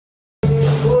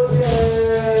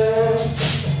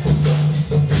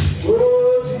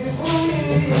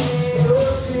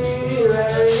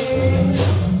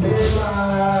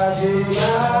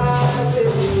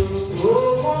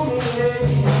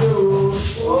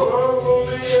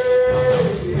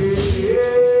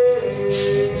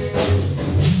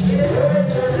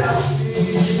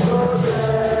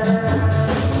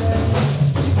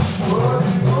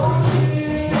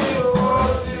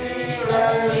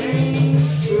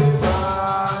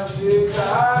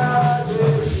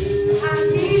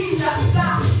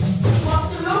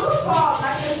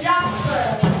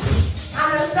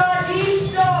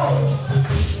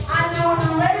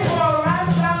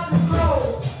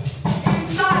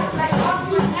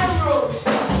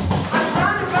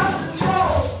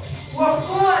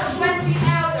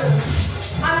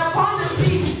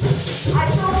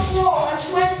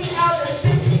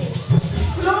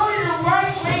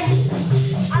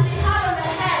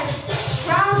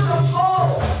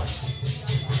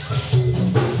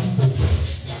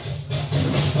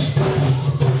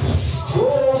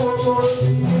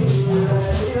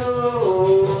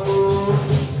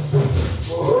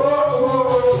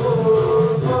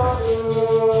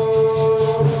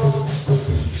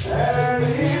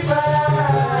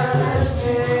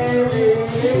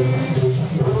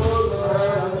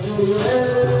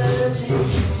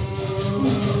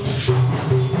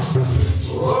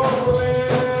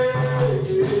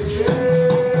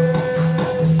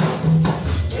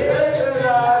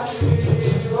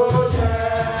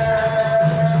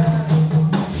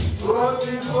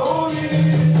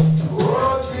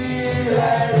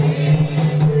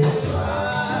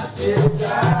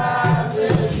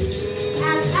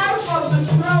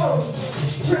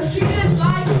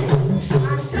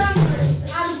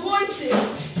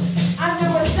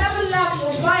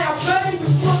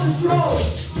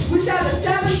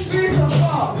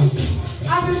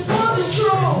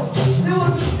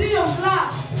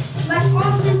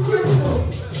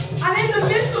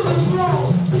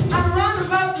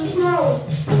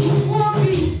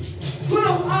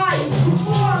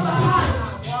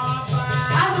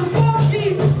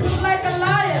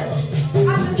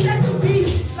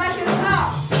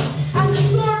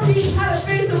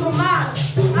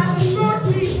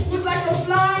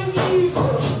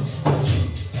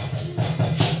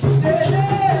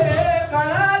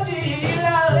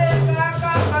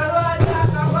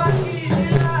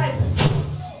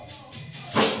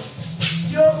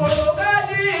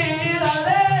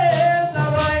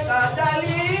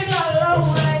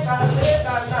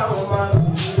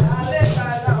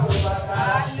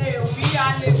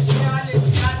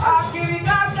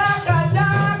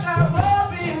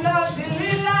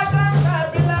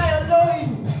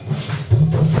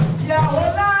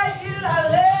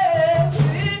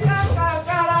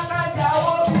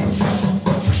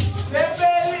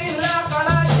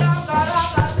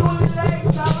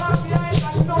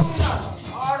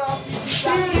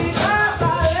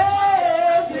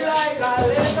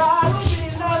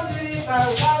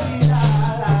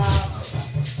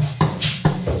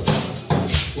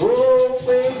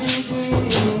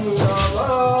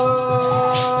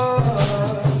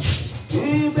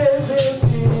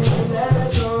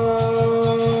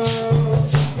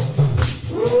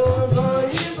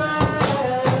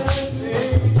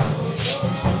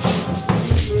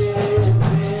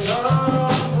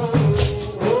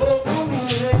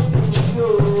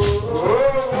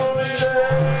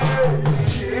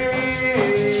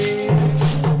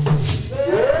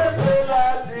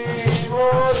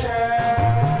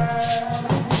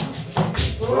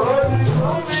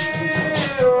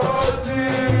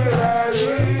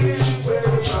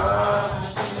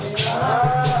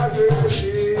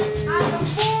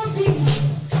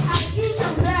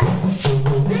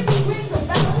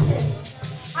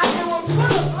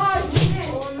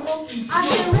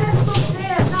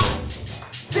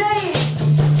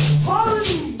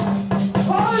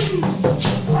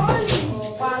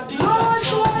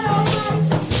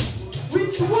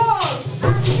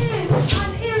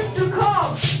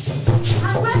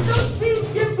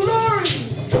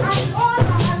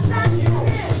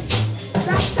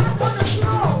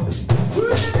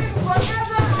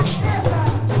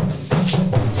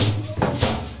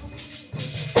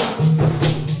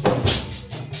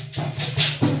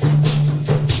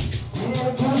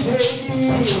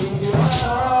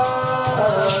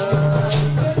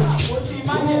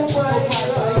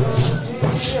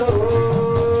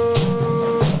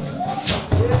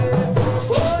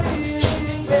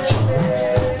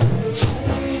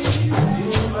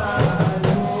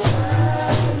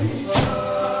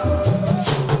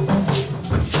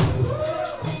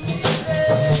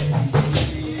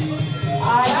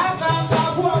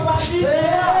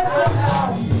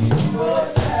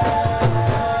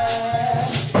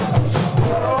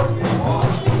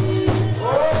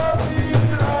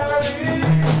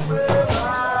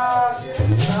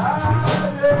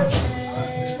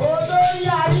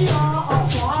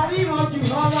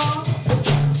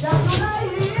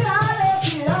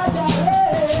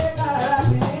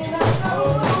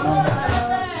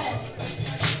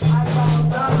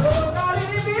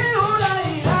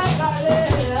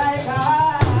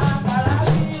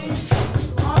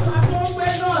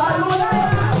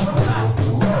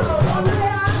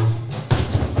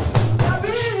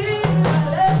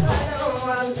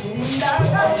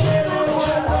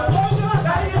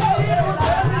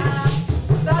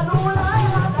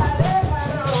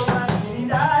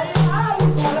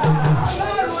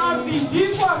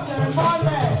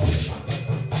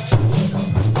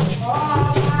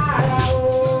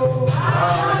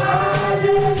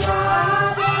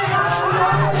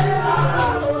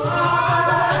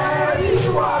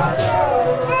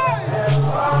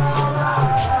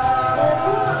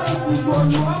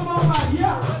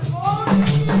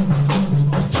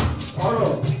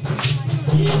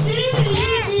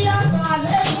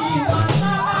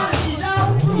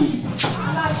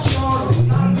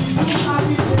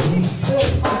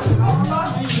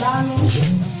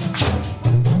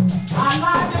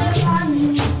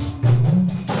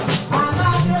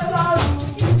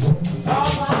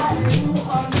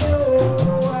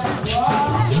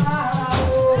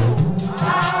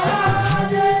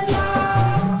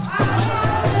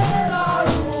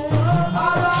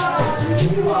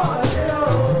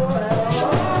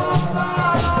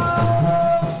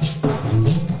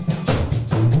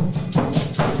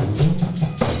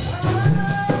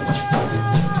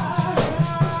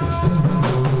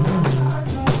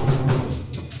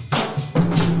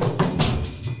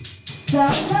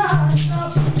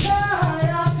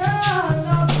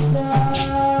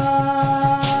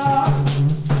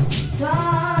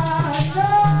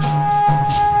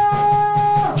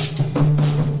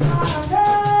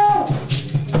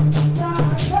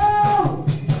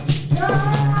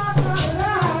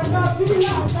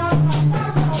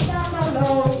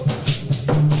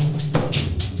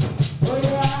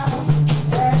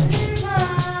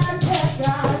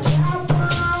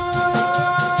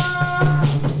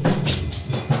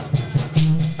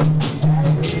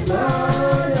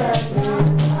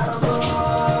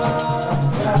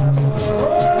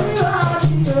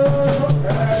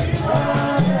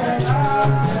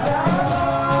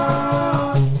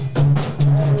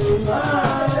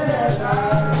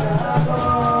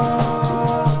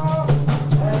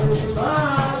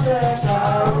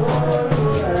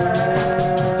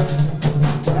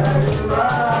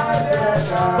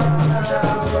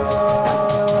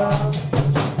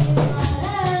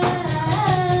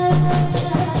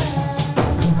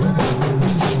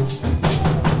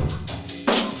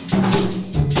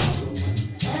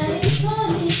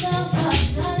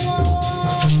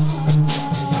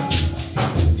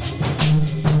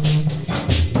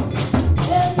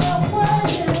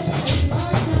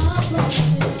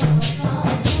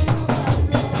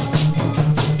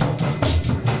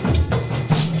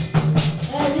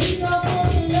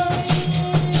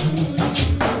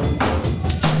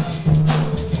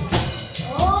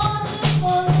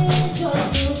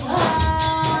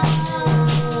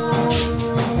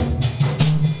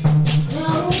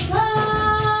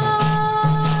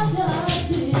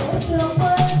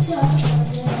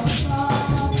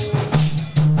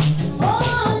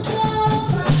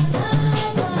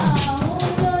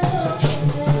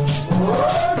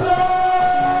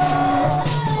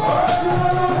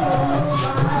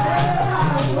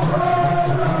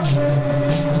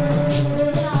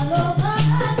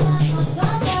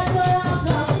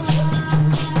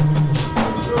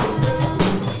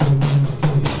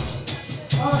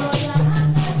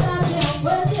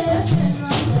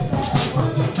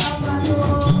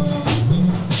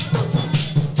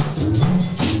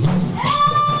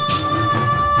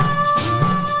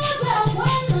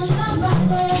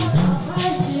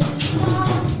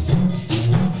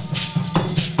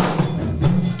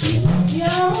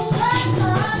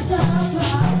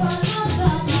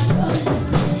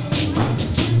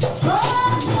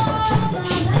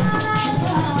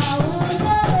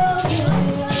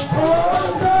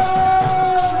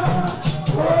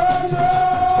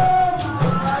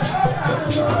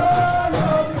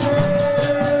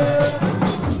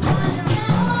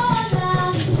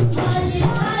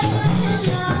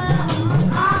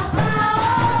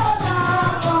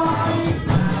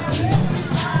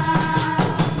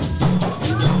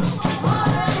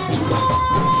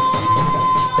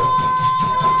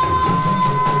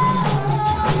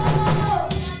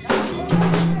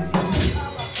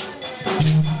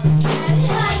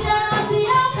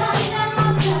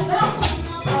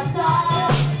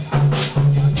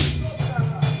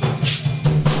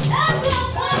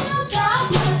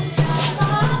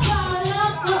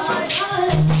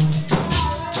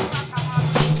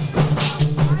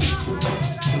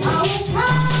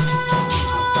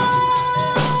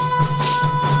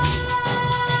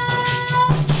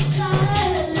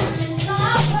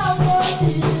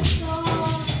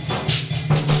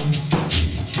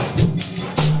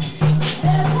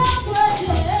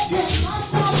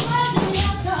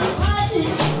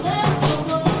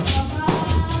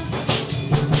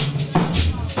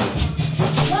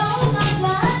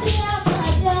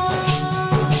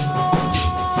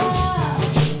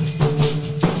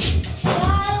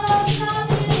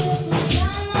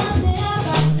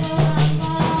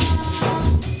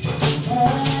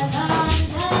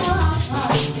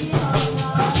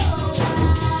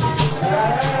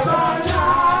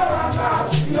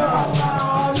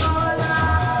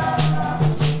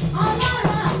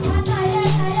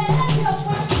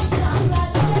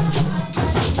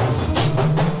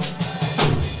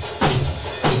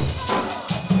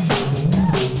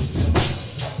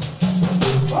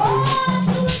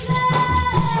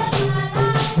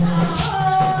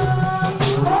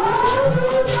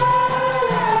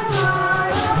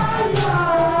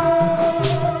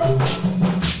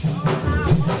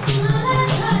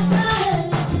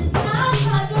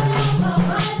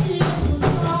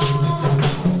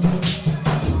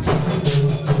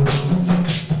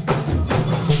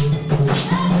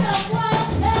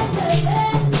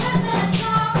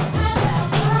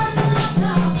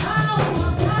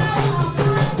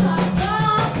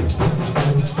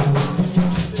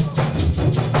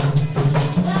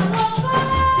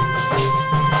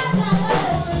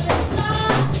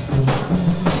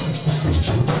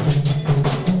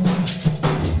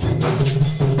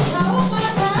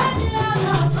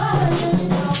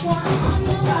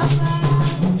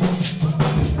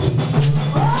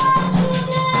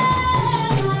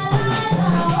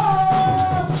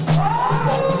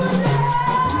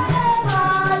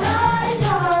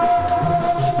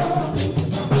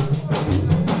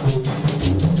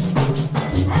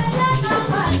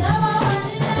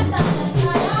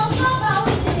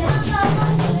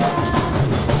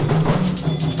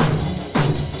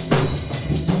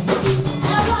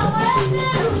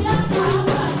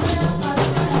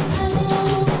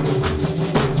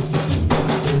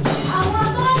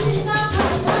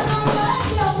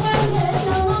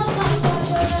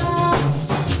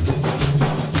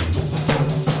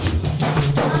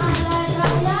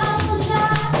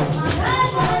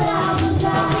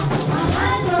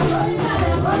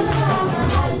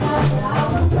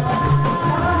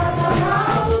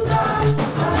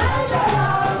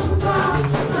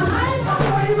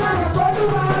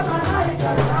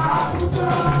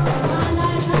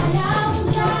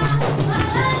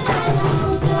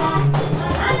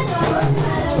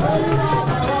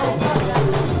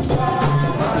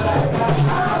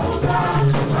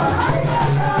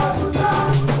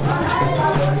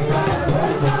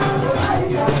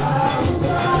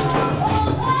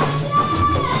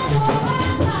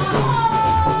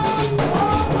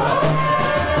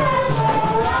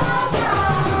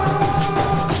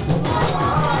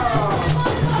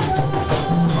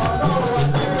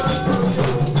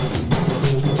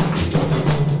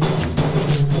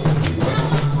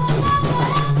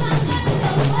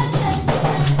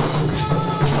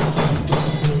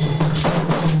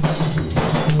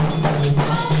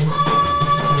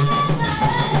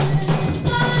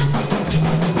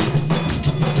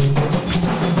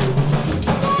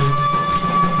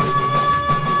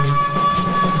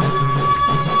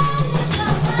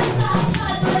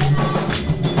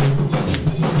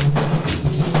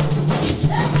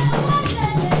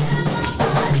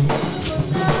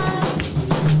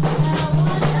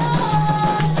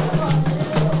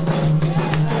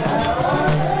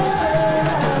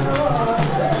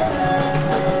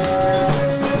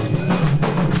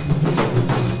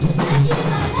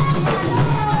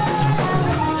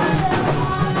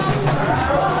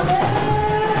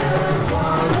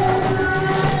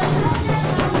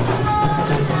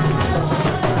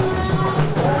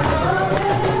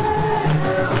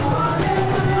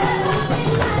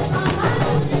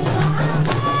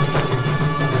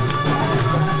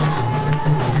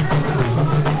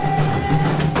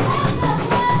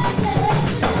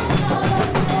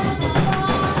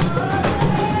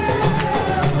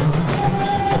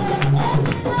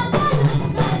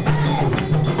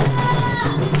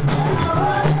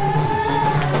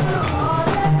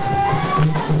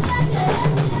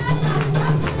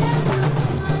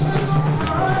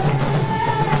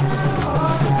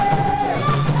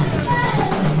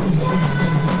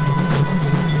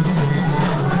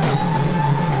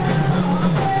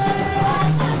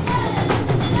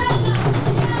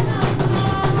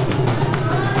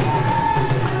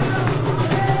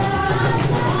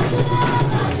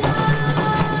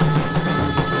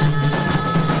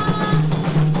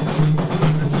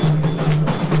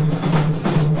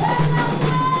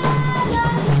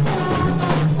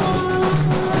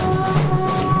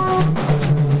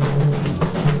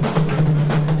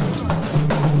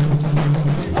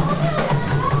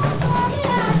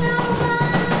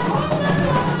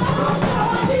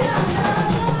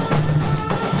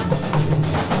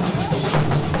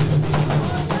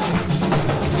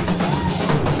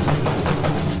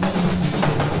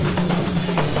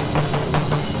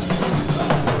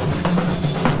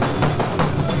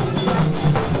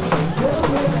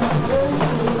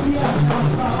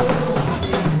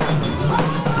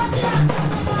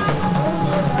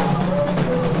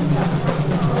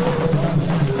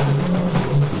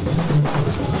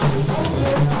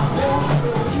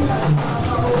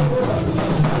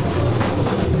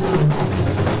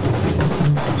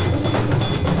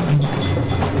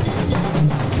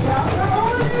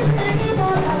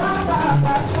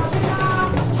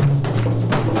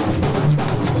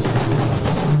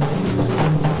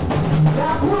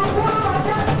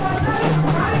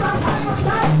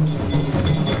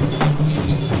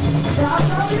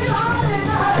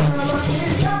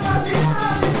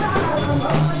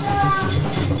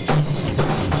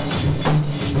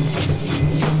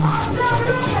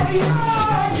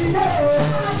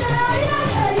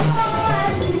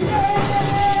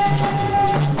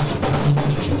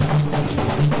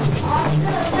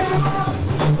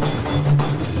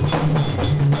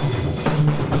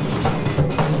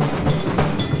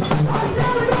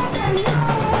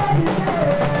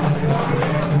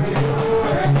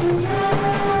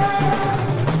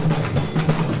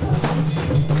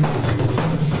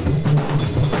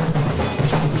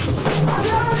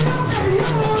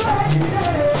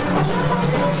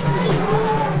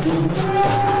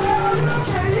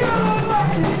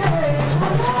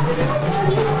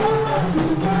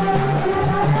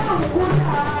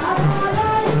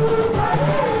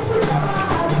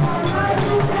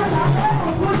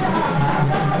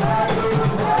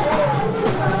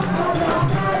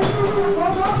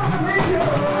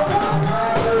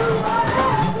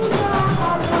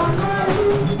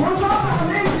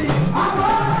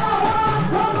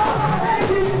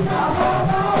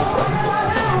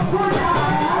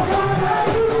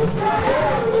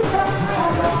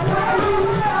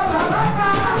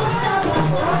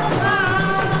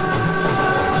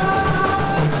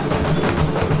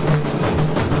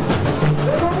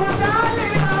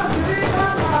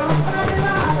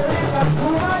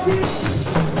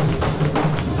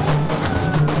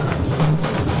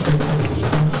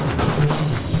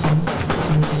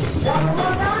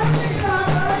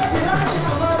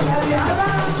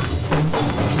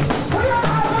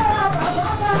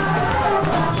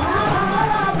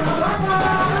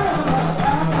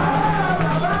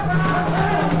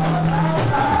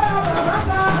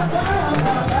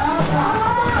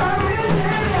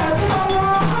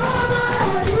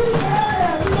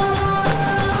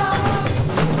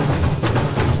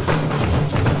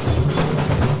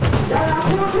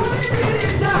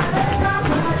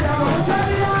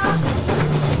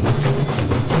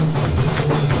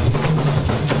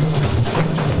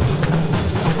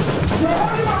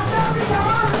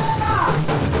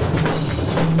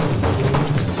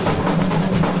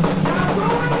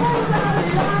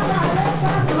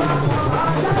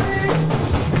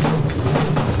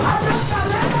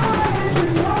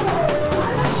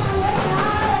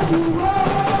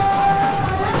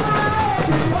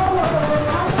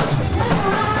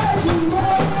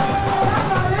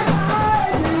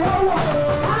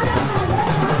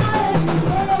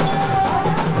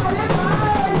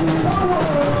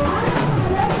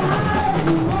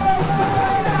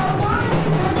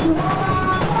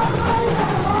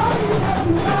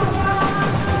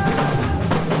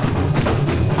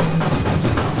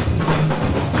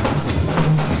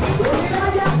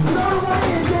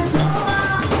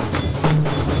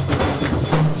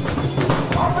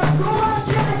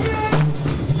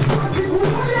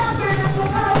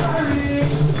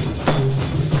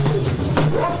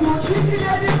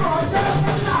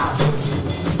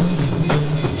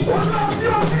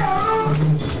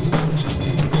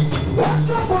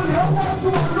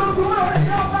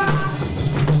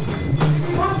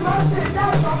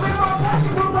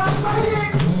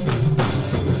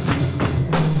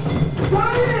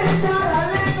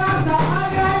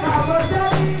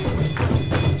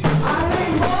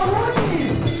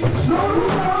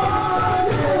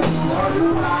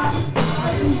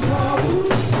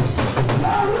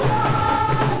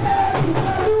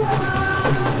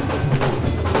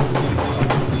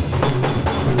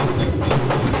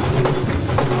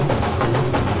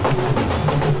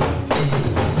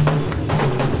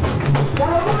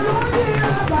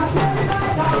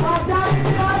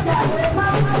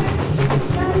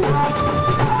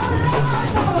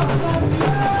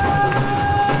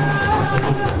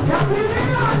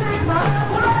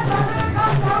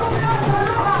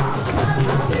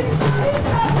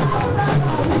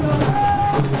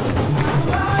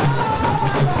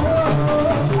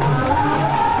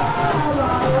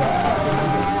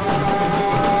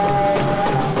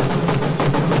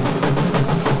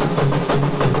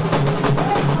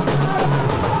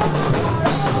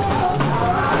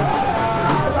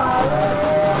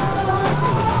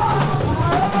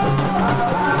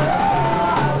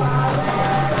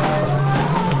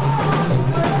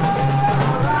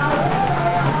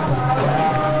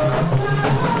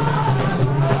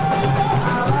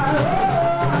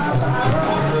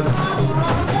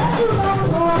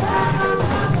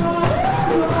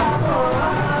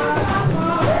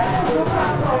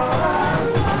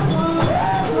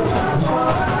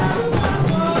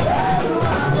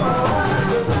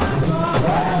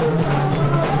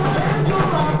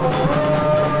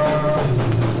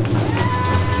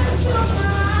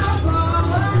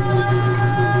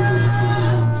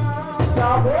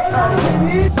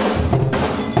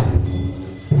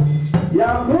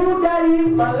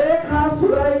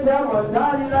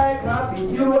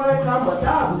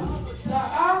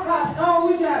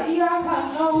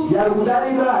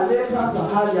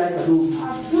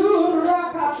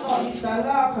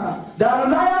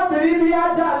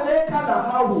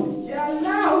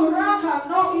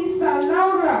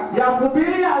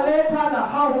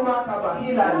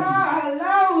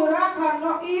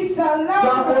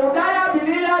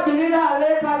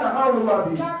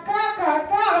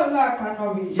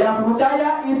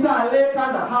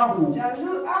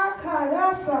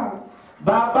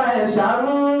Baba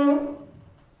Eshanu,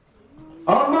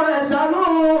 Ọmọ Eshanu,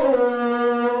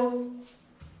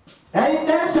 ẹ̀yin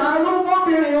tẹ́ ṣàánú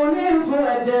fóbìnrin oníṣun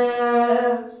ẹ̀jẹ̀,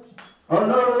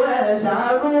 Ọlọ́run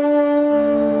Eshanu,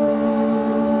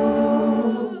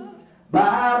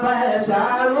 Baba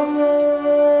Eshanu,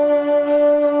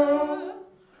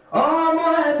 Ọmọ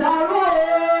Eshanu,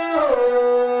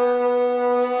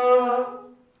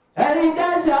 ẹ̀yin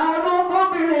tẹ́ ṣàánú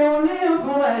fóbìnrin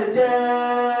oníṣun ẹ̀jẹ̀.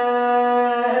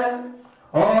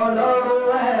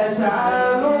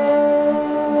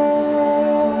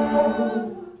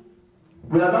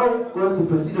 We are now going to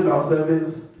proceed with our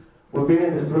service. We're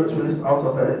bringing the spiritualist out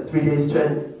of a 3 days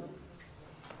trend.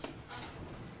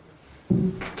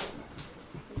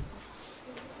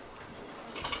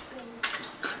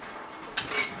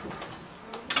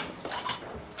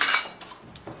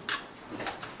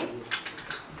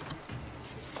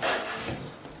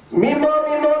 Mimo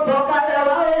mimo sokale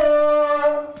wa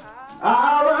o,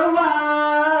 awa wa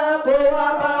ko wa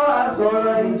ba wa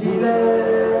sọ̀rọ̀ ìjìnlẹ̀.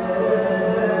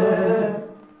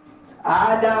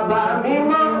 Adaba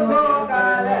mímọ́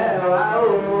sọ̀kalẹ̀ wá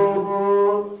ògo,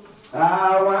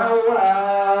 àwa wá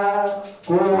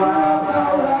kó wá bá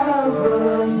wa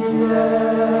sọ̀rọ̀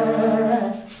ìjìnlẹ̀.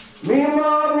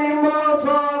 Mímọ́ mímọ́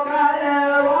sọ̀kalẹ̀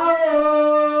wá o,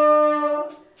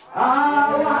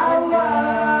 àwa wá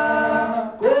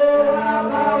kó wá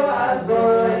bá wa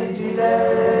sọ̀rọ̀ ìjìnlẹ̀.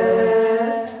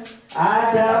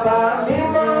 Adaba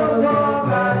mímọ́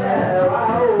sọ̀kalẹ̀ wá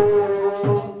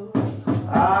o.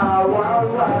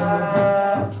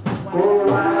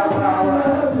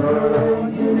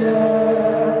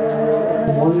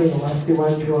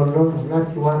 Síwájú Ọlọ́run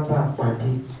láti wá bá a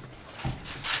pàdé.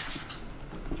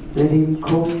 Let him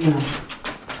come now.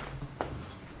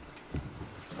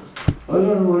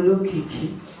 Ọlọ́run olókìkí.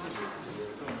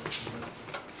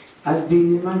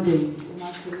 Agbèrè má dẹ̀ ní tó má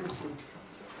tó lọ́sẹ̀.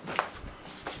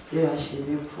 Yẹ́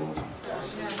àṣírí fún ọ.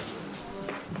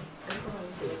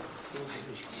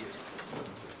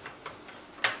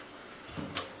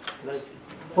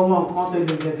 Ọmọ nǹkan tó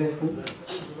lè bẹ̀bẹ̀ fún.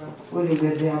 Ó lè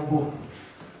bẹ̀bẹ̀ abo.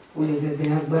 Ó lè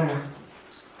bẹ̀bẹ̀ agbára.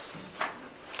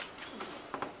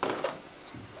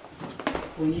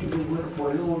 Ó yí gbogbo ẹ̀pọ̀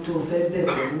lóhun tó fẹ́ bẹ̀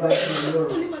pẹ̀lú wájú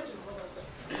Ọlọ́run.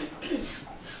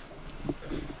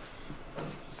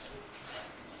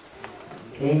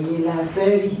 Ẹ̀yin la fẹ́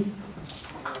rí.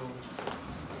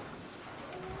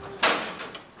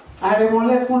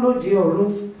 Arẹmọlẹ́kún lóde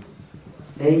ọ̀run.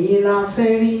 Ẹ̀yin la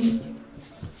fẹ́ rí.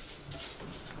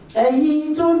 Ẹ̀yin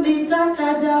tó ní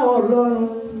tákàjá Ọlọ́run.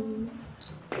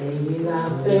 Ẹ̀yin la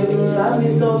fẹ́ rí. Lámi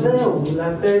sọ bẹ́ẹ̀ òun la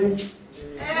fẹ́ rí.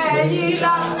 Ẹ̀yin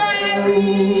la fẹ́ rí.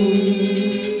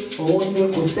 Òun ni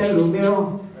kò sẹ́lòmíràn.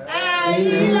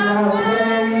 Ẹ̀yin la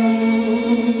fẹ́ rí.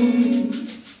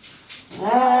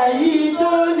 Ẹ̀yin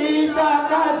tó ní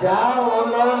tákàjá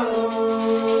Ọlọ́run.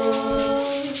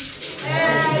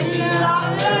 Ẹ̀yin la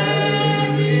fẹ́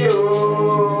rí o.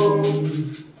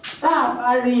 Tá a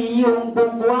bá rí iye ohun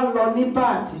gbogbo á lọ níbà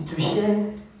àti túṣẹ́.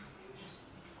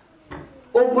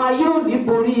 Ogun ayé ò ní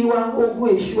borí wa, ogun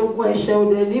èṣù, ogun ẹ̀ṣẹ̀ ò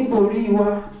dẹ̀ ní borí wa.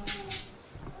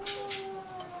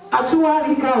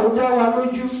 Àtúwáríká ò dá wa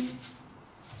lójú.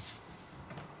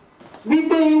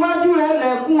 Gbígbé iwájú rẹ̀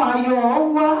lẹ̀kún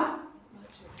ayọ̀ wá.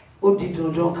 Ó di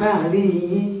dandan káàrí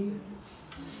yín.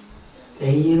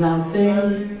 Ẹ̀yin la fẹ́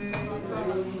rí.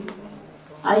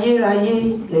 Ayérayé,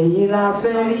 ẹ̀yin la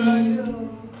fẹ́ rí.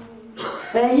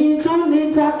 Ẹ̀yin tó ní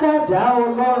tákàdá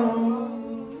Ọlọ́run.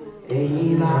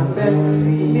 Ẹ̀yin la fẹ́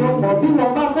rí. Mi ò mọ̀ bí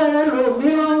wọ́n bá fẹ́rẹ́ lò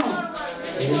mìíràn.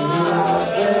 Ẹ̀yin la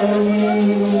fẹ́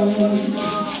rí.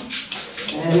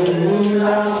 Ẹ̀yin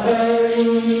la fẹ́ rí.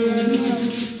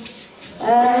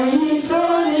 Ẹ̀yin tó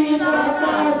ní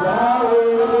tákàdá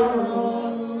Ọlọ́run.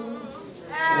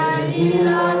 Ẹ̀yin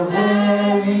la fẹ́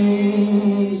rí.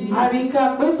 Àríkà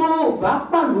pé tó ò bá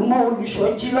pàlú mọ́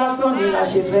olùṣọ́jí lásán ni la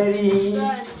ṣe fẹ́ rí.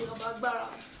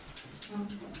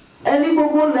 Ẹni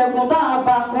gbogbo lẹ̀kùn tá a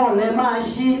bá kàn lẹ máa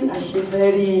ṣí àṣefẹ́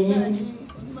rí yín.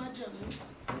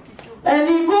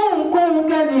 Ẹni kóhunkóhun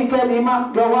kẹ́nikẹ́ni máa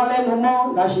gbọ́ wá lẹ́nu mọ́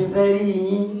láṣefẹ́ rí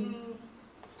yín.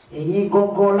 Ẹ̀yin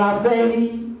gangan la fẹ́ rí.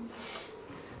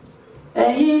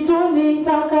 ẹ̀yin tó ní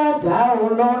tákàdá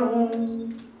Ọlọ́run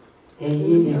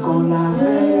ẹ̀yin nìkan la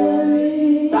fẹ́ rí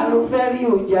ta ló fẹ́ rí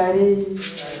òjàre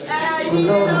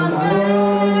Ọlọ́run la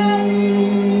fẹ́ rí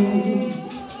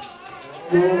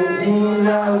ẹ̀yin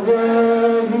la fẹ́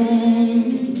rí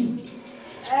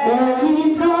ẹ̀yin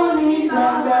tó ní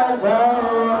tákàdá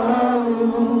Ọlọ́run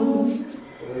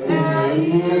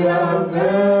ẹ̀yin la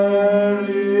fẹ́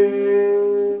rí.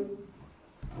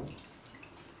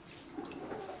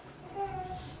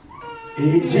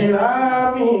 Ìjìrá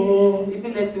mi.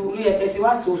 Ìbílẹ̀ ti wúlé ẹ̀kẹ́ ti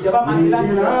wá tó ìjọba máa ní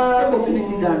láti lọ ṣé kò tún ní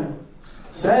ti dànù.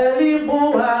 Sẹ́líbù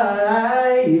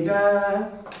àìká.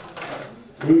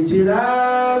 Ìjìrá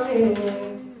mi.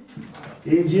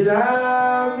 Ìjìrá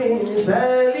mi.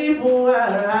 Sẹ́líbù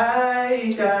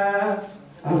àìká.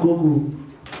 Àkókò.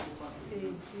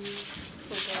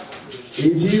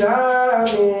 Ìjìrá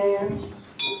mi.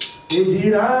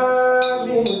 Ìjìrá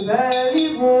mi.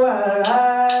 Sẹ́líbù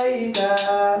àìká.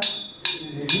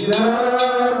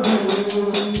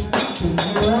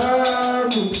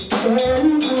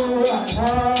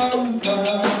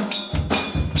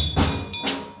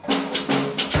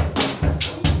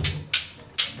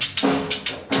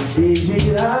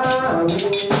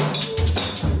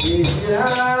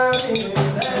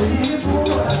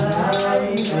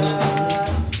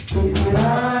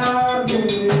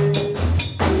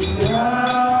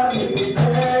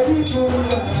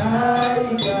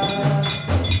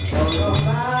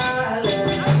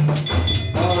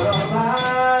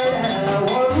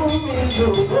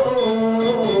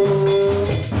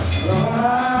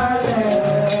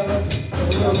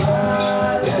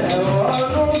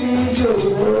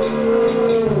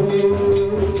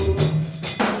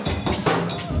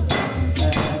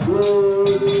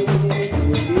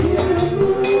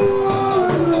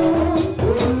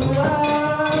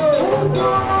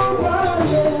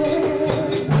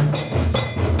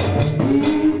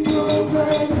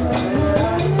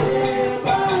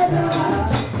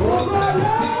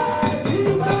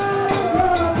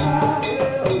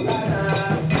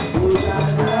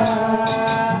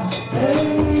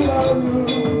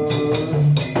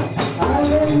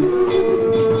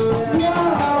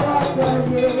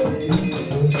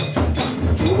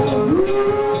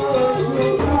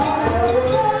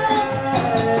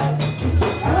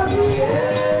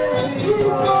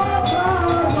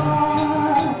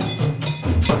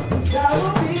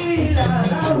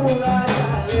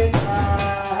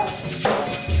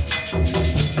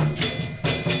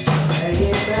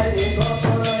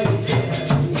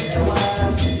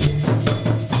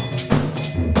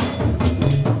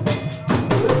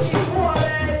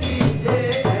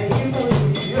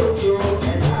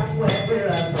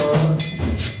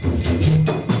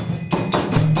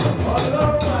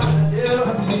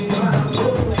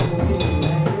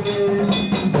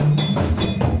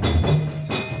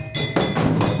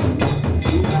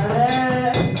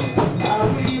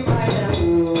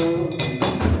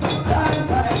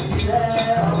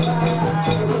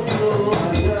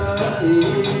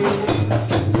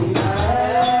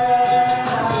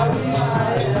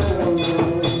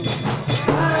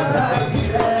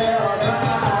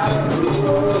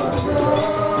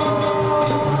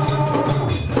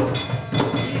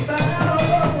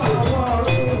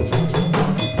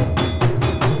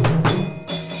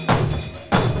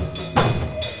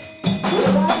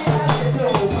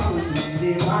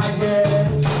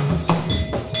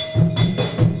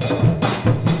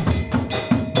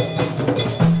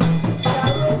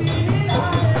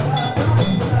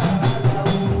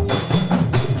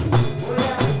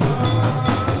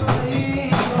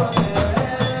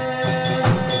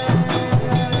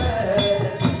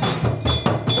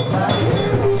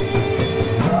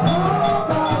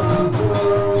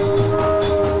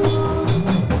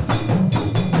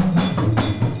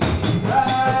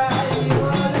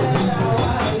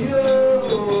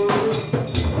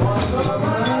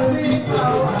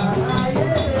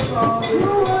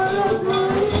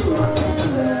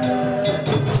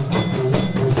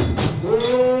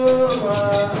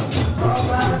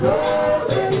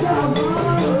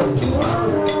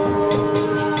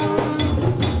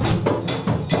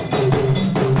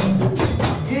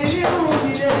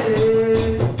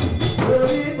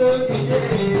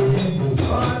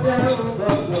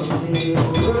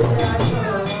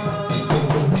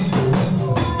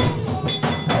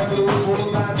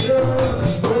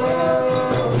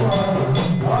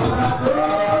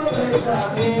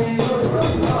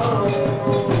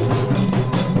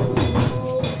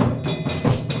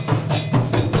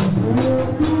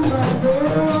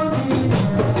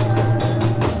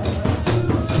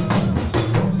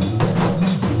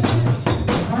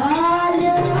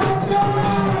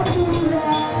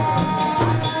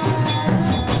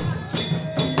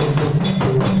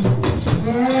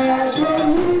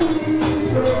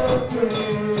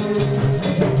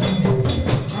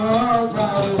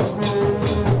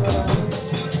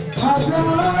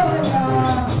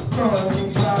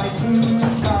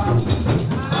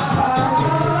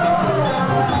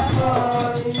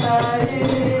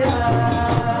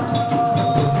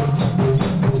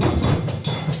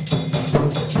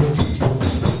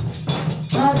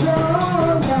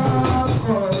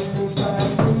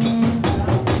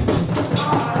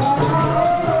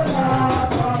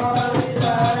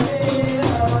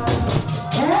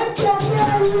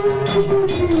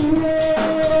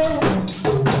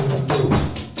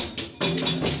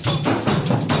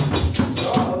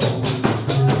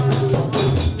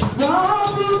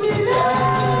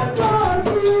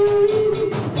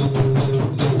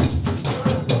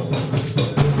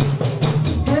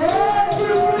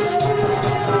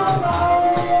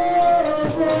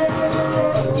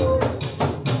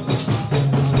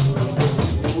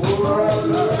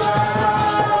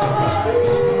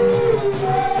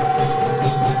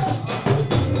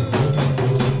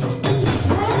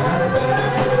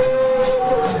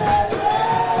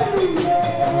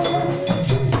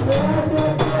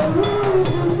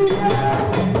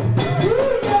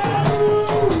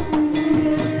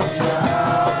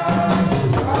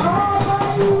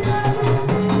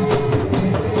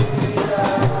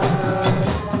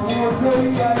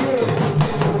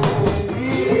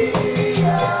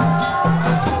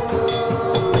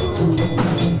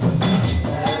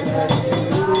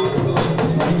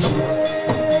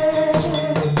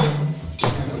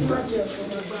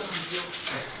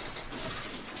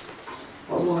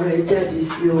 ọmọ rẹ̀ jáde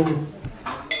sí ọ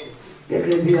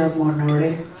gẹ́gẹ́ bí amọ̀nà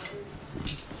rẹ̀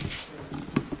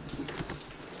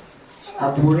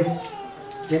ààbò rẹ̀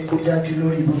jẹ́ kó dájú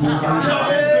lórí gbogbo ọjọ́.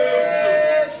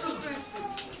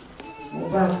 Mo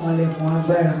bá kanlẹ̀kùn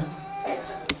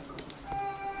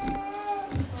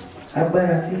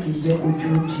agbára tí kìí jẹ́ kójú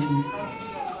ó tì mí,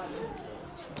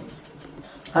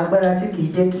 agbára tí kìí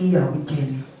jẹ́ kí ìyàwó jẹ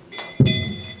mí.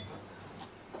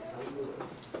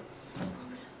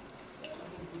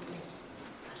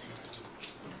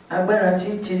 Agbára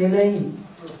tí ń tini lẹ́yìn,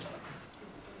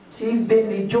 tí ń gbé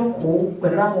mi jókòó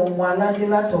pẹ̀lú àwọn ọmọ aládé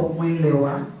látọ̀gbun ilẹ̀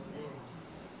wa.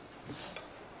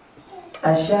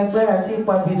 Àṣẹ agbára tí ń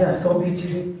papidà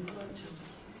sọ́bìdìrí,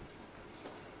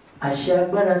 àṣẹ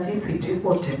agbára tí ń fìdí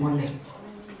pọ̀ tẹ̀ mọ́lẹ̀,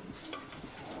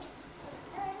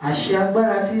 àṣẹ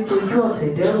agbára tí ń tojú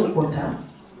ọ̀tẹ̀ dẹ́rù pọ̀tà,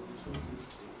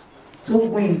 tó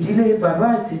gbin ìdílé bàbá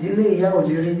àti ìdílé ìyá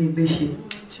òlérí ní gbéṣe.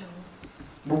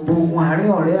 Gbogbo ogun àárín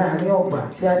ọ̀rẹ́ àárín ọ̀gbà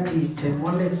tí a di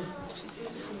ìtẹ̀mọ́lẹ̀,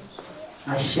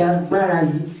 àṣẹ agbára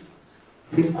yìí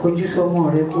fi kojú sọ́mọ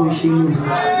rẹ kó ṣe ìlú.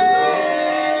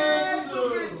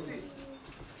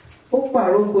 Ó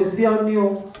pàrókò sí ọ ní o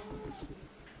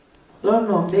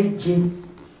lọ́nà 7,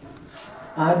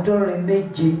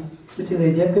 70, ó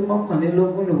tilẹ̀ jẹ́ pé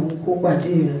 21 lòun kó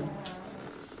pàdé rẹ̀.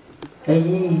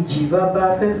 Ẹ̀yin ìjì bàbá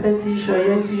afẹ́fẹ́ tí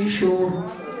ṣọyẹ́ tí ṣòro,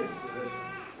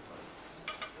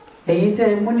 ẹ̀yin tẹ́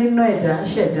ẹ mú nínú ẹ̀dá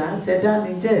ṣẹ̀dá tẹ́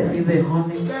dání tẹ́ ẹ fi bẹ̀ hàn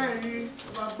ni.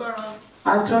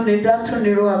 Atúnidá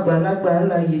túniró àgbàlagbà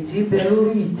alààyè tí bẹ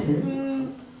lórí ìtẹ́,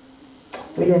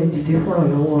 ó yá ìdìde fúnra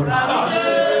lọ́wọ́ rẹ̀.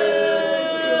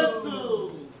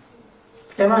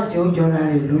 Ẹ má jẹ́ ó jọra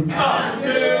rẹ̀ lójú.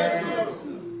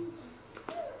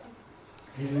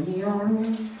 Ẹ̀yin ọ̀run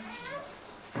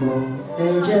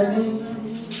ẹ̀jẹ̀ mi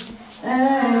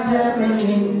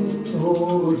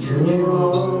ojú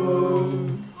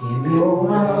èmi ò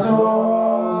máa sọ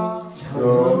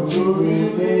títí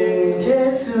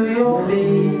Jésù yóò fi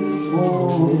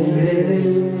ohun rere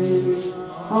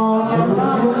ọjọ́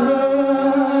náà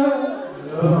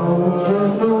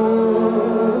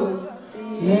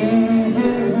tí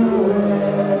Jésù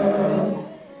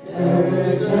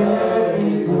ẹ̀jẹ̀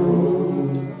mi lò.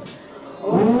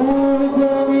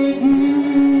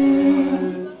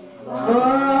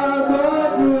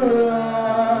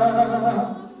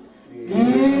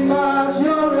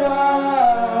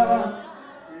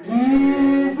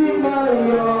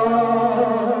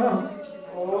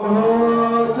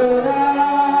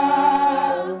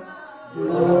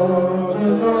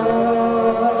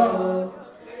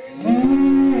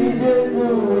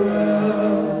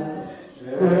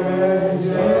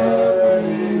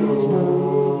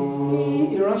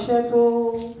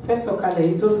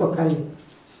 Èyí tó sọ̀kalẹ̀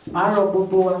máa rọ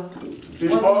gbogbo wa.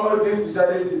 Before this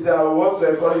challenge, I want to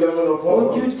encourage everyone of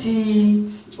us. Ojú ti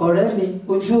ọ̀rẹ́ mi,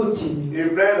 ojú òtì mi. A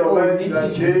friend of mine is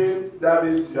ashamed, that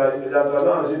means you are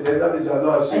not ashamed, that means you are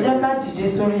not ashamed. Ẹ jẹ́ ká dìde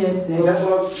sórí ẹsẹ̀ wa. Let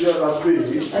us pray and pray.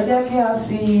 Ẹ jẹ́ kí a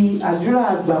fi àdúrà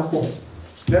àgbà pọ̀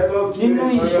nínú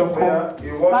ìṣọ̀kan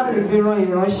láti fi ran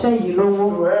ìránṣẹ́ yìí lọ́wọ́.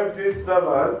 To help this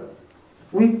servant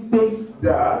wípé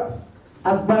that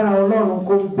agbára Ọlọ́run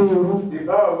kó gbé orú, the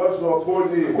power of God to uphold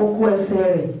him, kókó ẹsẹ̀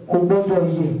rẹ̀ kò gbọ́dọ̀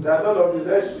yẹ̀. that none of his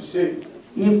head should shake.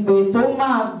 Ìpè tó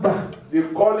máa gbà, the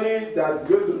calling that is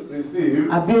going to receive,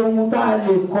 àbí ohun tá a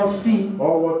lè kọ sí,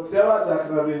 or whatever that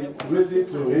can be written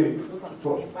to him,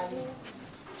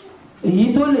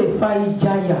 èyí tó lè fa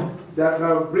ìjayà, that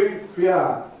can bring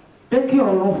fear, pé kí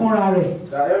ọ̀run fúnra rẹ̀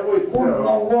that heaven kó itself,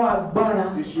 nawọ́ agbára,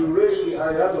 he should raise the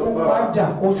hands kó of God, padà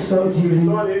kó sọ di rí.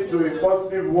 turn it to a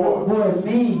positive word. Gbogbo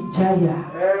ẹ̀mí ìjayà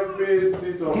Every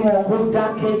seat of kí wọn kó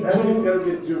dákẹ́ every jẹ́,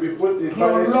 enemy to be put in kí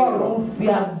Ọlọ́run punishment. fi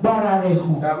agbára rẹ̀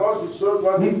hàn That God should show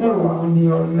God his wípé òun power. ni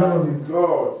God Ọlọ́run is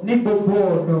God ní gbogbo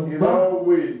ọ̀nà in gbọ́. all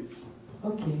ways.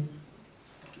 Okay.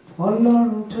 Ọlọ́run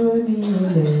tó ní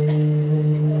ilẹ̀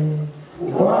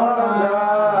Wọ́n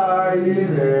lá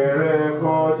ilẹ̀ rẹ̀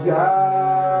kọjá.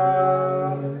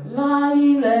 lá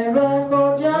ilẹ̀ rẹ̀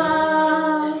kọjá,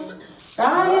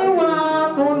 káyé wa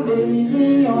kò lè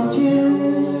níyànjú.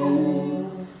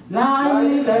 Lá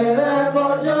ilẹ̀ rẹ̀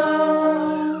kọjá,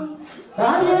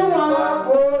 káyé wa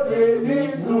kò lè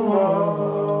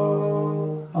nísùnwọ̀n.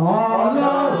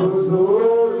 Ọlọ́run tó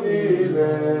ní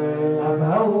ilẹ̀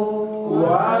àbáwo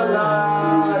wọ́n lá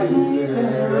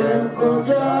ilẹ̀ rẹ̀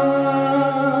kọjá.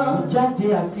 Ìjáde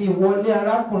àti ìwọlé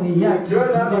arákùnrin yìí àti ìdílé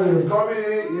Jonathan is rẹ̀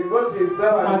coming, he goes to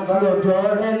himself and his àti ọ̀dọ̀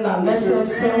family. rẹ̀ là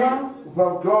lẹ́sẹẹsẹ wá,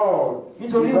 From God.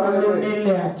 nítorí gbogbo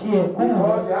nílẹ̀ àti ẹ̀kún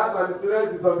Because the heart and the spirit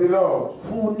is of the Lord.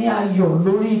 fún un ní ayọ̀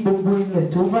lórí gbogbo ilẹ̀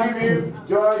tó bá Give tẹ̀. him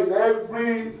joy in every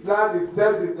land he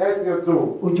steps in, to.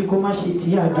 Ojú kó má ṣe tì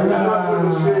í And you àdúrà. are not going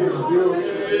to shame you.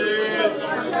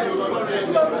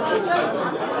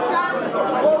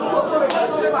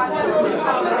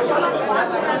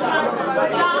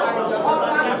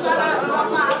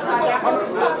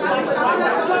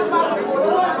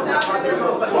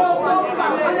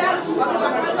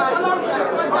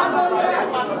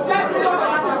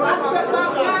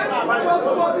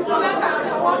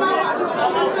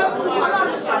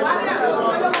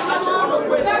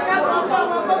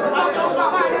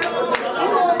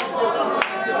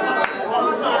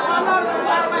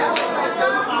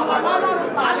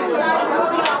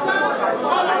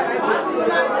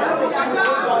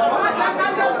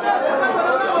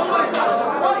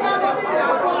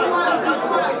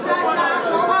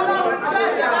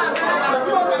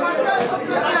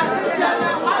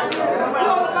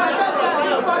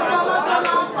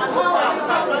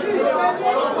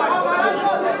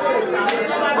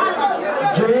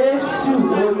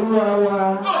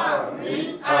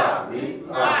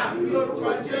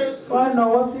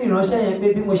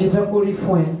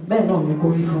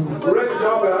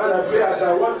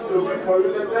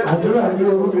 Àdúrà ní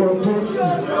orúkọ Jésù.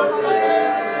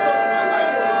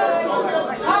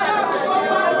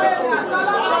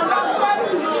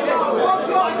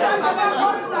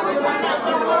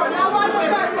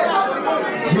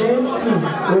 Jésù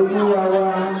Olúwa wa.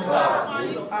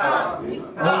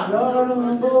 Ọlọ́run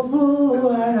gbogbo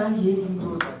aráyé.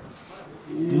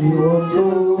 Ìwọ tó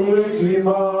gbé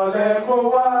ìmọ́lẹ̀ kó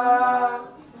wá.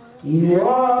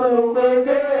 Ìwọ tó gbé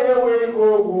kéwé kó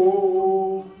wò.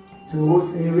 Tó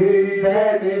sì rí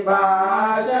bẹ́ẹ̀ ní bá a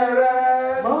ṣe rẹ̀.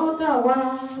 Gbọ́tà wá.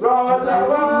 Gbọ́tà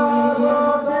wá.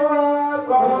 Gbọ́tà wá.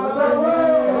 Gbọ́tà wá.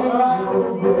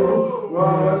 Gbogbo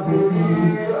wọ́n ti rí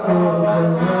ọ̀rọ̀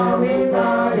nígbà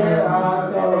yẹ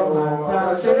aṣọ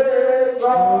àtàṣe.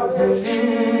 Gbọ́dọ̀ ní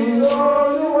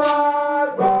Olúwa.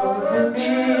 Gbọ́dọ̀ ní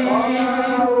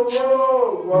owó.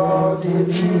 Wọ́n ti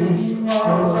rí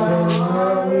ọ̀rọ̀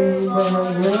nígbà yẹ.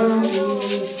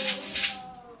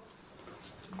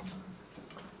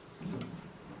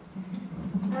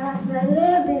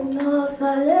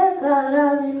 Sale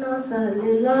karabina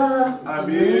salela.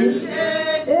 Amen.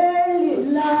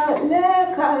 Elila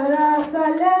le kara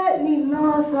sale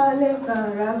nino sale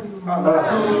karabina.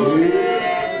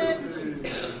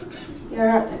 You're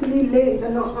actually late,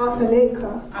 but not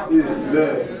asaleka.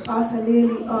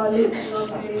 Asaleli, alek,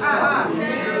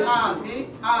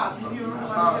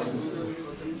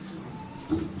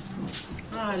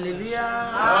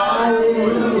 Hallelujah.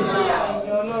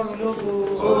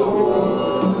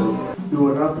 We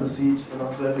will now proceed in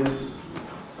our service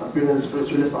and bring the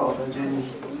spiritualist out of her journey.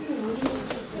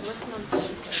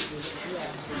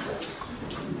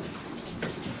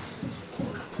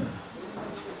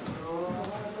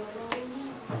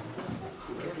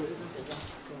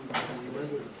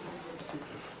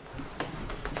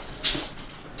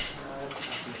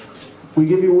 We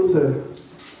give you water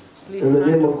in the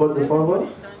name of God the Father,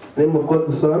 name of God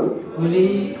the Son,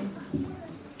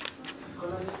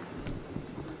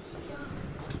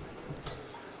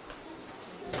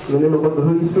 in the name of God the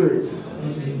Holy Spirit.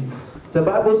 The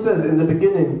Bible says in the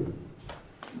beginning,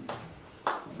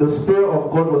 the Spirit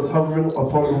of God was hovering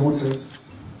upon the waters.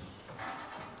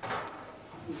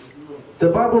 The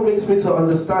Bible makes me to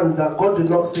understand that God did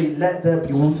not say, let there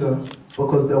be water,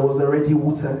 because there was already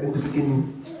water in the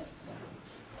beginning.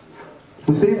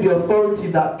 We say the authority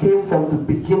that came from the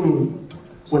beginning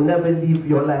will never leave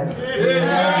your life.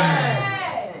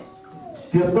 Amen.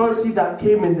 The authority that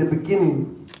came in the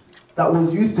beginning, that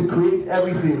was used to create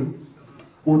everything,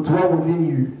 will dwell within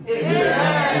you.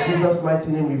 Amen. In Jesus'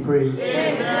 mighty name we pray.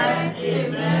 Amen.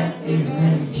 Amen.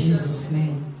 Amen. In Jesus'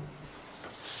 name.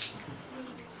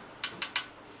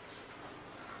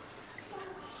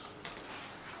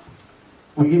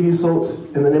 We give you salt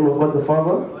in the name of God the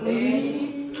Father,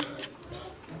 in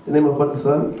the name of God the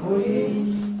Son,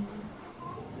 in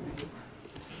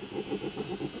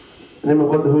the name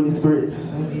of God the Holy Spirit.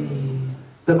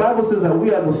 The Bible says that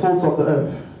we are the salt of the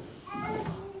earth.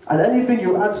 And anything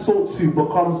you add salt to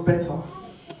becomes better.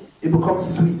 It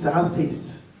becomes sweet, it has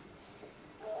taste.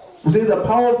 We say the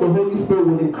power of the Holy Spirit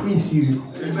will increase you.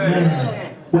 Amen.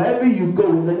 Wherever you go,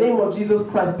 in the name of Jesus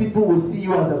Christ, people will see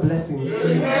you as a blessing.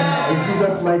 Amen. In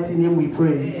Jesus' mighty name we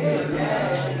pray.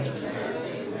 Amen.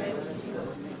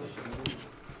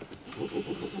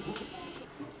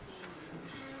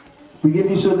 We give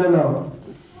you sugar now.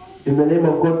 In the name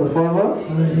of God the Father.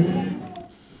 Amen.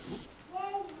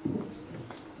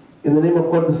 In the name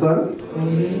of God the Son.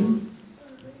 Amen.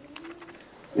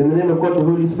 In the name of God the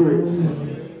Holy Spirit.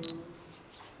 Amen.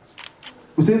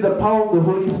 We say the power of the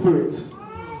Holy Spirit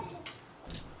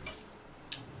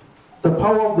The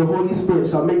power of the Holy Spirit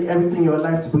shall make everything in your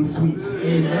life to be sweet.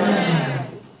 Amen.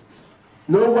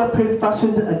 No weapon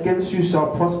fashioned against you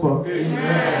shall prosper.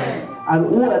 Amen. And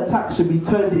all attacks should be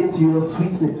turned into your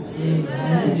sweetness.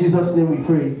 Amen. In Jesus' name we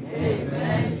pray.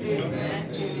 Amen. Amen.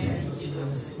 In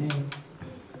Jesus' name.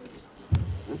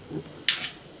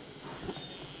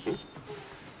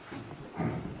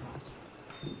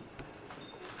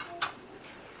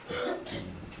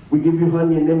 We give you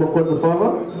honey in the name of God the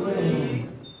Father. Amen.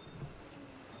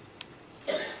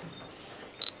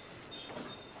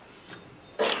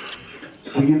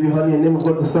 We give you honey in the name of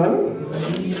God the Son.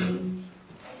 Amen.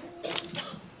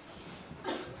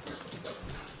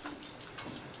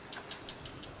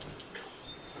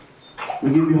 We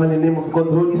give you honey in the name of God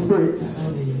the Holy Spirit.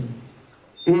 Amen.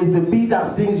 It is the bee that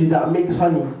stings you that makes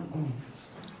honey.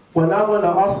 We're now going to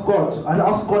ask God. I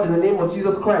ask God in the name of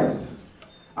Jesus Christ.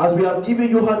 As we have given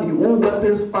you honey, all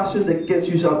weapons fashioned against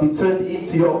you shall be turned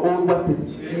into your own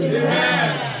weapons.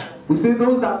 Amen. We say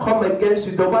those that come against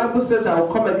you, the Bible says that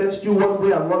will come against you one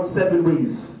way and run 7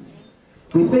 ways.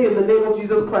 We say in the name of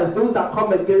Jesus Christ, those that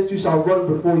come against you shall run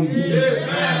before you.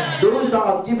 Amen. Those that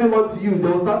are given unto you, they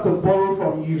will start to borrow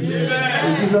from you.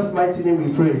 Amen. In Jesus' mighty name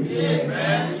we pray.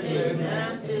 Amen.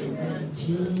 Amen. Amen. In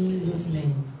Jesus'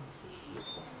 name.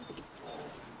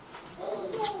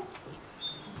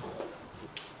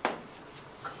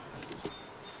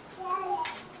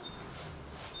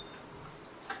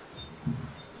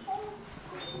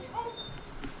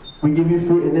 We give you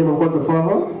fruit in the name of God the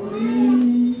Father.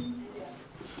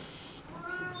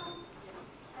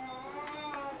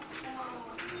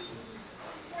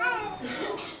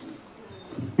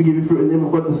 We give you fruit in the name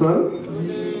of God the Son.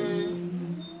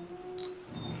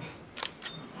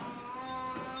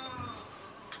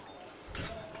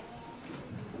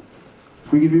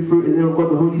 We give you fruit in the name of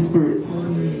God the Holy Spirit.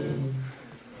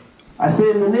 I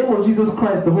say in the name of Jesus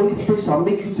Christ, the Holy Spirit shall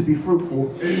make you to be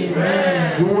fruitful.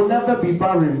 Amen. You will never be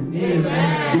barren.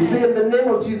 Amen. We say in the name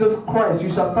of Jesus Christ, you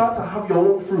shall start to have your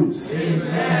own fruits.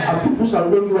 Amen. And people shall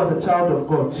know you as a child of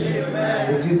God.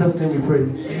 Amen. In Jesus' name we pray.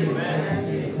 Amen.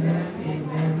 Amen.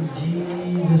 Amen.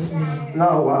 In Jesus' name.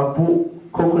 Now I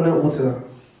brought coconut water.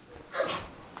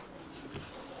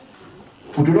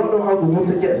 We do not know how the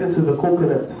water gets into the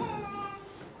coconuts.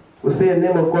 We say in the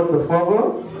name of God the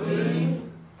Father.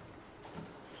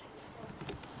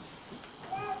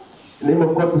 In the name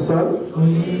of God the Son.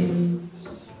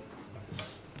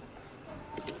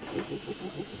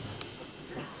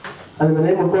 And in the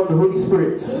name of God the Holy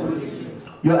Spirit.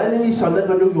 Your enemies shall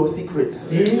never know your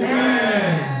secrets.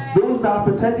 Amen. Those that are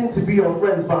pretending to be your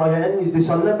friends but are your enemies, they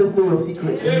shall never know your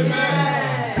secrets.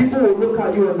 Amen. People will look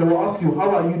at you and they will ask you, how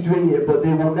are you doing it? But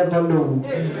they will never know.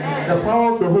 Amen. The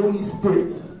power of the Holy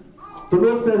Spirit. The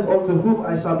Lord says, unto whom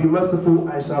I shall be merciful,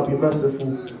 I shall be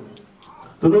merciful.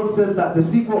 The Lord says that the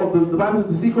secret of the Bible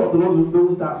says the secret of the Lord with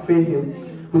those that fear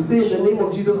him. We say in the name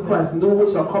of Jesus Christ, no one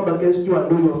shall come against you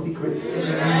and know your secrets.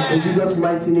 Amen. In Jesus'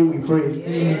 mighty name we pray.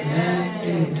 Amen.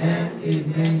 Amen.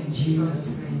 Amen. In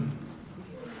Jesus' name.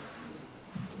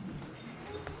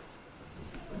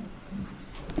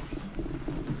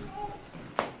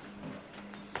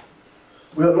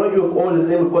 We anoint you of all in the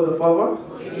name of God the Father.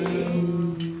 Amen.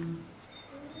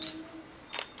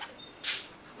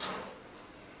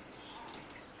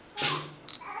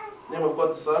 In the name of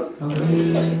God the Son.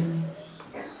 Amen.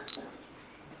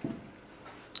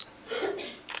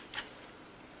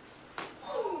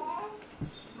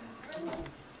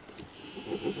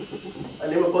 In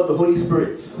the name of God the Holy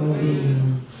Spirit.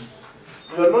 Amen.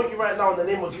 We anoint you right now in the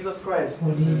name of Jesus Christ.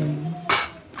 Amen.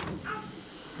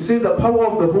 You see the power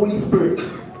of the Holy Spirit.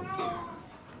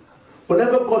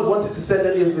 Whenever God wanted to send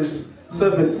any of his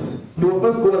servants, he will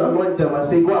first go and anoint them and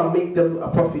say, go and make them a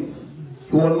prophet.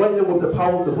 He will anoint them with the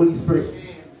power of the Holy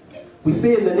Spirit. We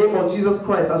say in the name of Jesus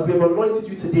Christ, as we have anointed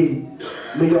you today,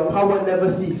 may your power never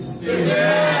cease.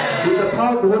 Amen. May the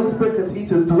power of the Holy Spirit continue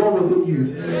to dwell within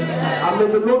you. Amen. And may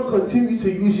the Lord continue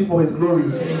to use you for his glory.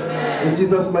 Amen. In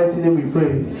Jesus' mighty name we pray.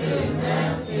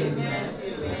 Amen. Amen.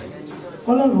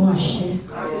 Ọlọ́run àṣẹ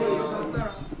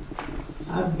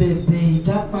abẹ̀bẹ̀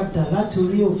ìdápadà láti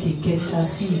orí òkè kẹta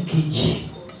sí ìkejì,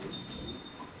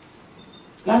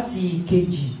 láti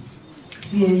ìkejì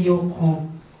sí ẹyọ kan,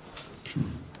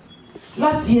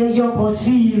 láti ẹyọ kan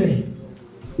sí ilẹ̀,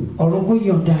 ọ̀run kó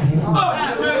yọ̀ǹda rẹ̀ fún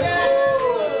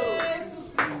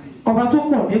ọba tó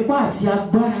pọ̀ nípa àti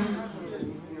agbára.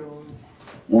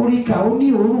 Mo rí kà ó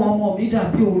ní òórùn ọmọ mi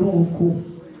dàbí òórùn oko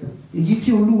èyí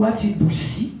tí Olúwa ti bù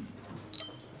sí.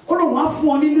 Ó lóun á fún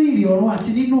ọ nínú ìrì ọ̀run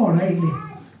àti nínú ọ̀rá ilẹ̀.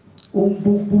 Ohun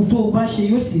gbogbo tó o bá ṣe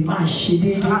yóò sì máa ṣe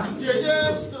déédéé.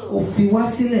 Ó fi wá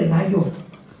sílẹ̀ láyọ̀,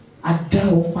 á dá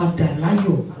ọ padà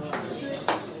láyọ̀.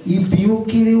 ibi ó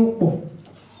kéré ó pọ̀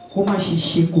kó má ṣe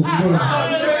ṣe kò gbọ́ra.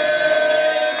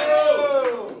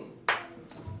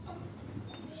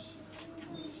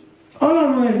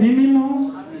 Ọlọ́run ẹ̀mí mímọ́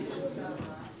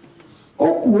ó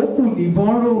kù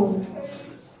nìbọn ró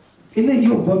eléyìí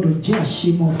ò gbọ́dọ̀ jẹ́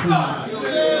àṣemọ fún wa.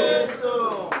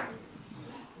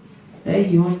 Ẹ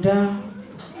yọ̀ǹda,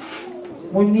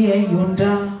 mo ní ẹ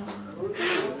yọ̀ǹda,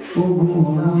 ogun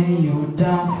ọ̀run ẹ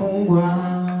yọ̀ǹda fún wa.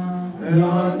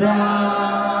 Yọ̀ǹda,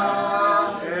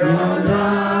 yọ̀ǹda,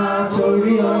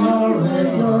 torí Ọlọ́run ẹ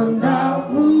yọ̀ǹda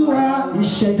fún wa.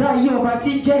 Ìṣẹ̀dá ayé ọba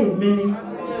tí jẹ́ èmi ni.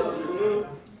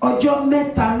 Ọjọ́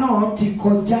mẹ́ta náà ti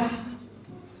kọjá.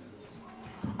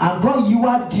 Àgọ́ yìí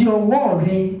wá di ọwọ́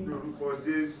rẹ.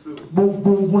 Gbogbo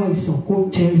ogun àìsàn kó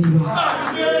tẹríba.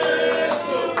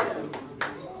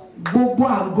 Gbogbo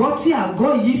àgọ́ tí àgọ́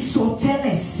yìí sọ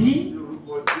tẹ́lẹ̀ sí.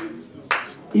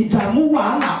 Ìdààmú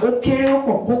wàhálà ó kéré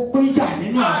ọ̀pọ̀ kó péjà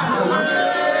nínú àgọ́ yìí.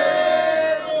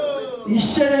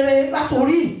 Ìṣerere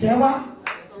látòrí ìtẹ́wá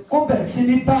kó bẹ̀rẹ̀ sí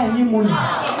ní bá yín múlẹ̀.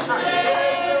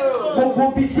 Gbogbo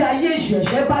ibi tí ayé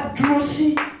ìṣẹ̀ṣẹ̀ bá dúró sí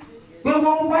pé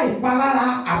wọ́n ń wá ìpalára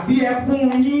àbí ẹkún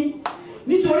yín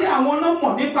nítorí àwọn náà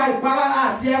mọ̀ nípa ìpalára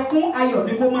àti ẹkún ayọ̀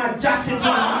ni kó máa já sí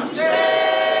fún wa.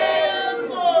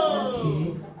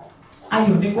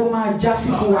 Ayọ̀ ni kó máa já sí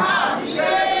fún wa.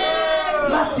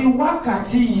 Láti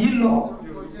wákàtí yìí lọ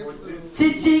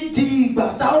títí di ìgbà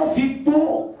tá ó fi gbó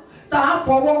tá a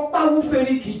fọwọ́ páwú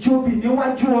fèrèkì jóbi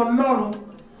níwájú Ọlọ́run.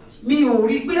 Mi ò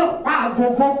rí pé ọ̀pá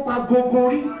agogo pa gogo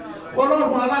rí.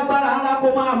 Ọlọ́run alágbára ńlá kó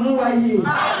máa mú wa yè,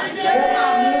 kó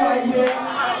máa mú wa yè,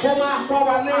 kó máa pọ́n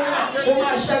wa lé, kó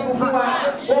máa ṣẹ́gun fún wa,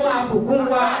 kó máa bùkún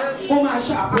wa, kó máa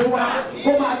ṣàbò wa,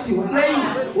 kó máa tì wá lẹ́yìn,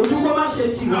 ojú kó má ṣe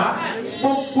tì wá.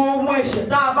 Gbogbo ohun ẹ̀ṣẹ̀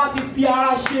tá a bá ti fi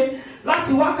ara ṣe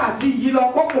láti wákàtí yìí lọ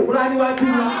kó pòórá níwájú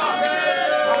wa.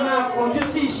 A máa kọjú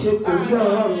sí ìṣekò ní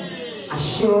Ọlọ́run,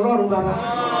 àṣẹ Ọlọ́run bàbá.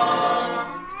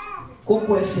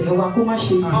 Kókó ẹsẹ̀ wa kó má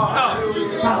ṣe yè.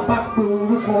 Tá a bá pe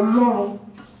orúkọ Ọlọ́run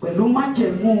pẹ̀lú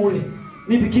májẹ̀mú rẹ̀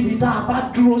níbikíbi tá a bá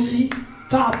dúró sí,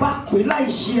 tá a bá pè láì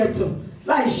ṣe ẹ̀tàn,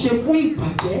 láì ṣe fún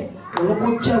ìbàjẹ́, òun kó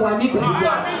jẹ́ wa nígbà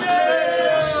ìgbà.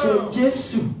 Ṣe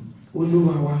Jésù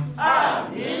Olúwa wa.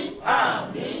 Àmín,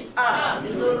 àmín,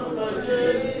 àmín lórúkọ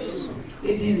Jésù.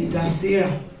 Lady Leader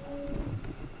Sarah,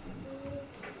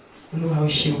 Olúwa ó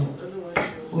ṣeun,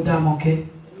 ó dá Mọ́kẹ́,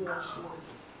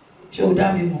 ṣé ó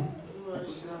dá mi mọ̀?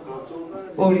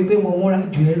 Ó rí pé mo múra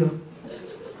jù ẹ́ lọ.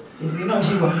 Èmi náà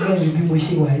ṣì wà lọ́wọ́ mi bí mo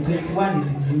ṣe wà 21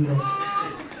 nínú lọ.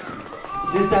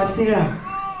 Sister Sarah,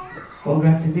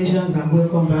 congratulations and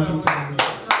welcome back into our midst.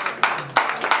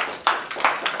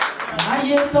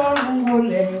 Ayé tọ́run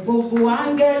wọlé gbogbo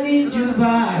áńgẹ́lì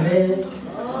júbà rẹ̀,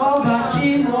 ọba tí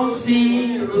mo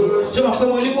sìn tó. Ṣé wàá pé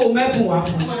mo ní kó mẹ́bùn wá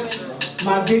fún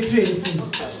máa gbé Tracy,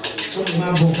 ó lè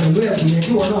máa bọ̀ pẹ̀lú ẹ̀bùn yẹn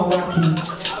kí wọ́n náà wá kí i.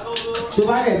 Tó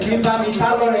bá dẹ̀ tí ń bá mi tá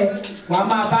lọ́rẹ̀, wà á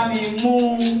máa bá mi mú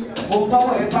ohun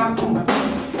tọ́wọ́ ẹ bá kù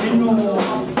nínú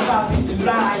bá fi tù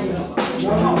lára yẹn.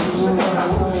 Wọ́n náà fi ṣe ọ̀rọ̀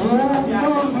àwọn ọ̀rọ̀ ní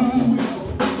àná.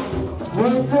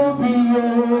 Wọ́n tóbi o,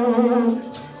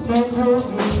 wọ́n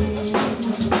tóbi.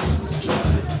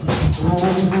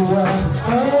 Olúwa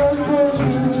wọ́n tóbi,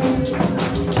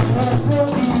 wọ́n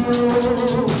tóbi o,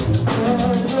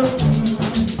 wọ́n tóbi.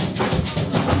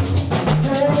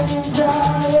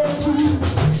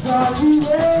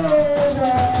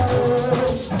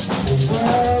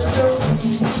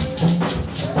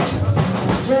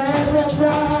 Sẹ́yìn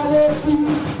sáré kú,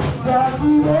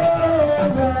 tàbí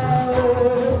ẹ̀rọ.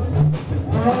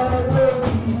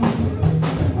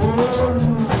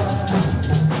 Oh,